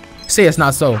blue? Say it's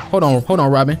not so. Hold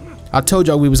on, Robin. I told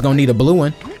y'all we was gonna need a blue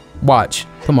one. Watch.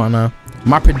 Come on now.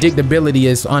 My predictability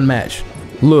is unmatched.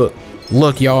 Look,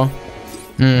 y'all.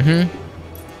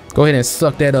 Go ahead and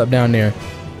suck that up down there.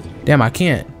 Damn, I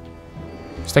can't.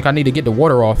 It's like I need to get the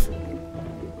water off.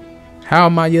 How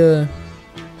am I?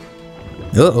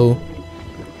 Uh-oh.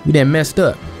 We done messed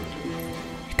up.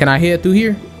 Can I head through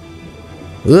here?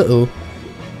 Uh-oh.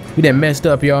 We done messed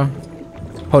up, y'all.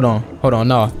 Hold on,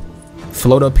 no.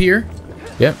 Float up here.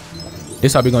 Yep.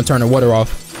 This how we gonna turn the water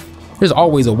off. There's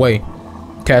always a way.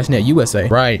 Cashnet USA.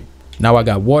 Right. Now I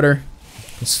got water.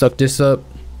 Let's suck this up.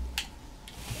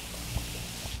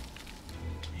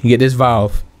 You get this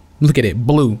valve. Look at it,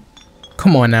 blue.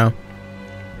 Come on now.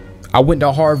 I went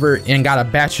to Harvard and got a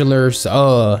bachelor's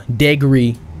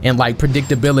degree in like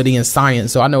predictability and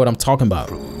science, so I know what I'm talking about.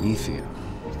 Promethium,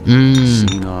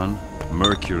 xenon,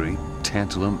 mercury,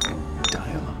 tantalum, and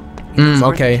diamond. You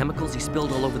know, okay. chemicals you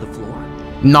spilled all over the floor?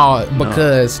 No,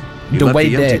 because You the left way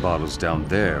the empty that bottles down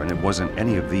there, and it wasn't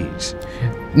any of these.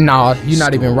 nah, you're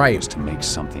not even right. Was to make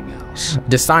something else.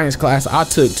 The science class I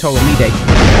took told me that.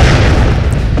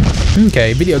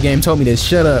 Okay, video game told me to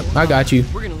shut up. I got you.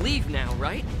 We're gonna leave now,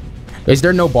 right? Is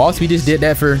there no boss? We just did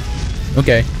that for.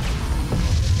 Okay,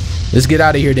 let's get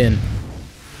out of here then.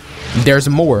 There's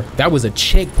more. That was a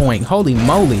checkpoint. Holy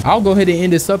moly. I'll go ahead and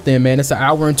end this up then, man. It's an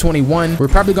hour and 21. We're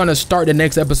probably gonna start the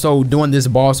next episode doing this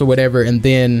boss or whatever, and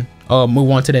then move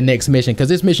on to the next mission, because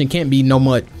this mission can't be no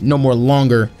more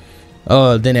longer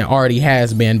than it already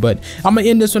has been. But I'm gonna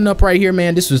end this one up right here,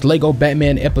 man. This was Lego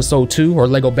Batman episode 2, or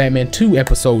Lego Batman 2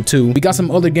 episode 2. We got some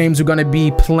other games we're gonna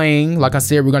be playing. Like I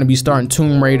said, we're gonna be starting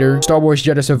Tomb Raider, Star Wars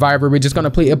Jedi Survivor. We're just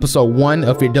gonna play episode 1.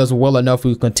 If it does well enough,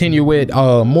 we'll continue it.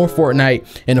 More Fortnite,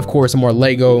 and of course more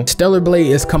Lego. Stellar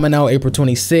Blade is coming out April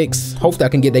 26th. Hopefully I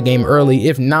can get that game early.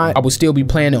 If not, I will still be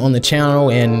playing it on the channel,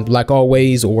 and like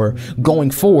always, or going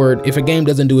forward, if a game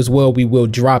doesn't do as well, we will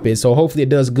drop it. So hopefully it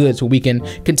does good so we can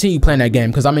continue playing that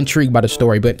game, because I'm intrigued by the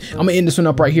story. But I'm gonna end this one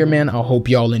up right here, man. I hope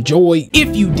y'all enjoy.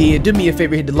 If you did, do me a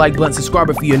favor, hit the like button, subscribe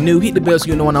if you're new, hit the bell so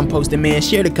you know when I'm posting, man.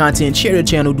 Share the content, share the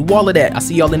channel, do all of that. I'll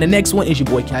see y'all in the next one. It's your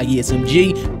boy Kagi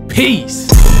SMG. Peace.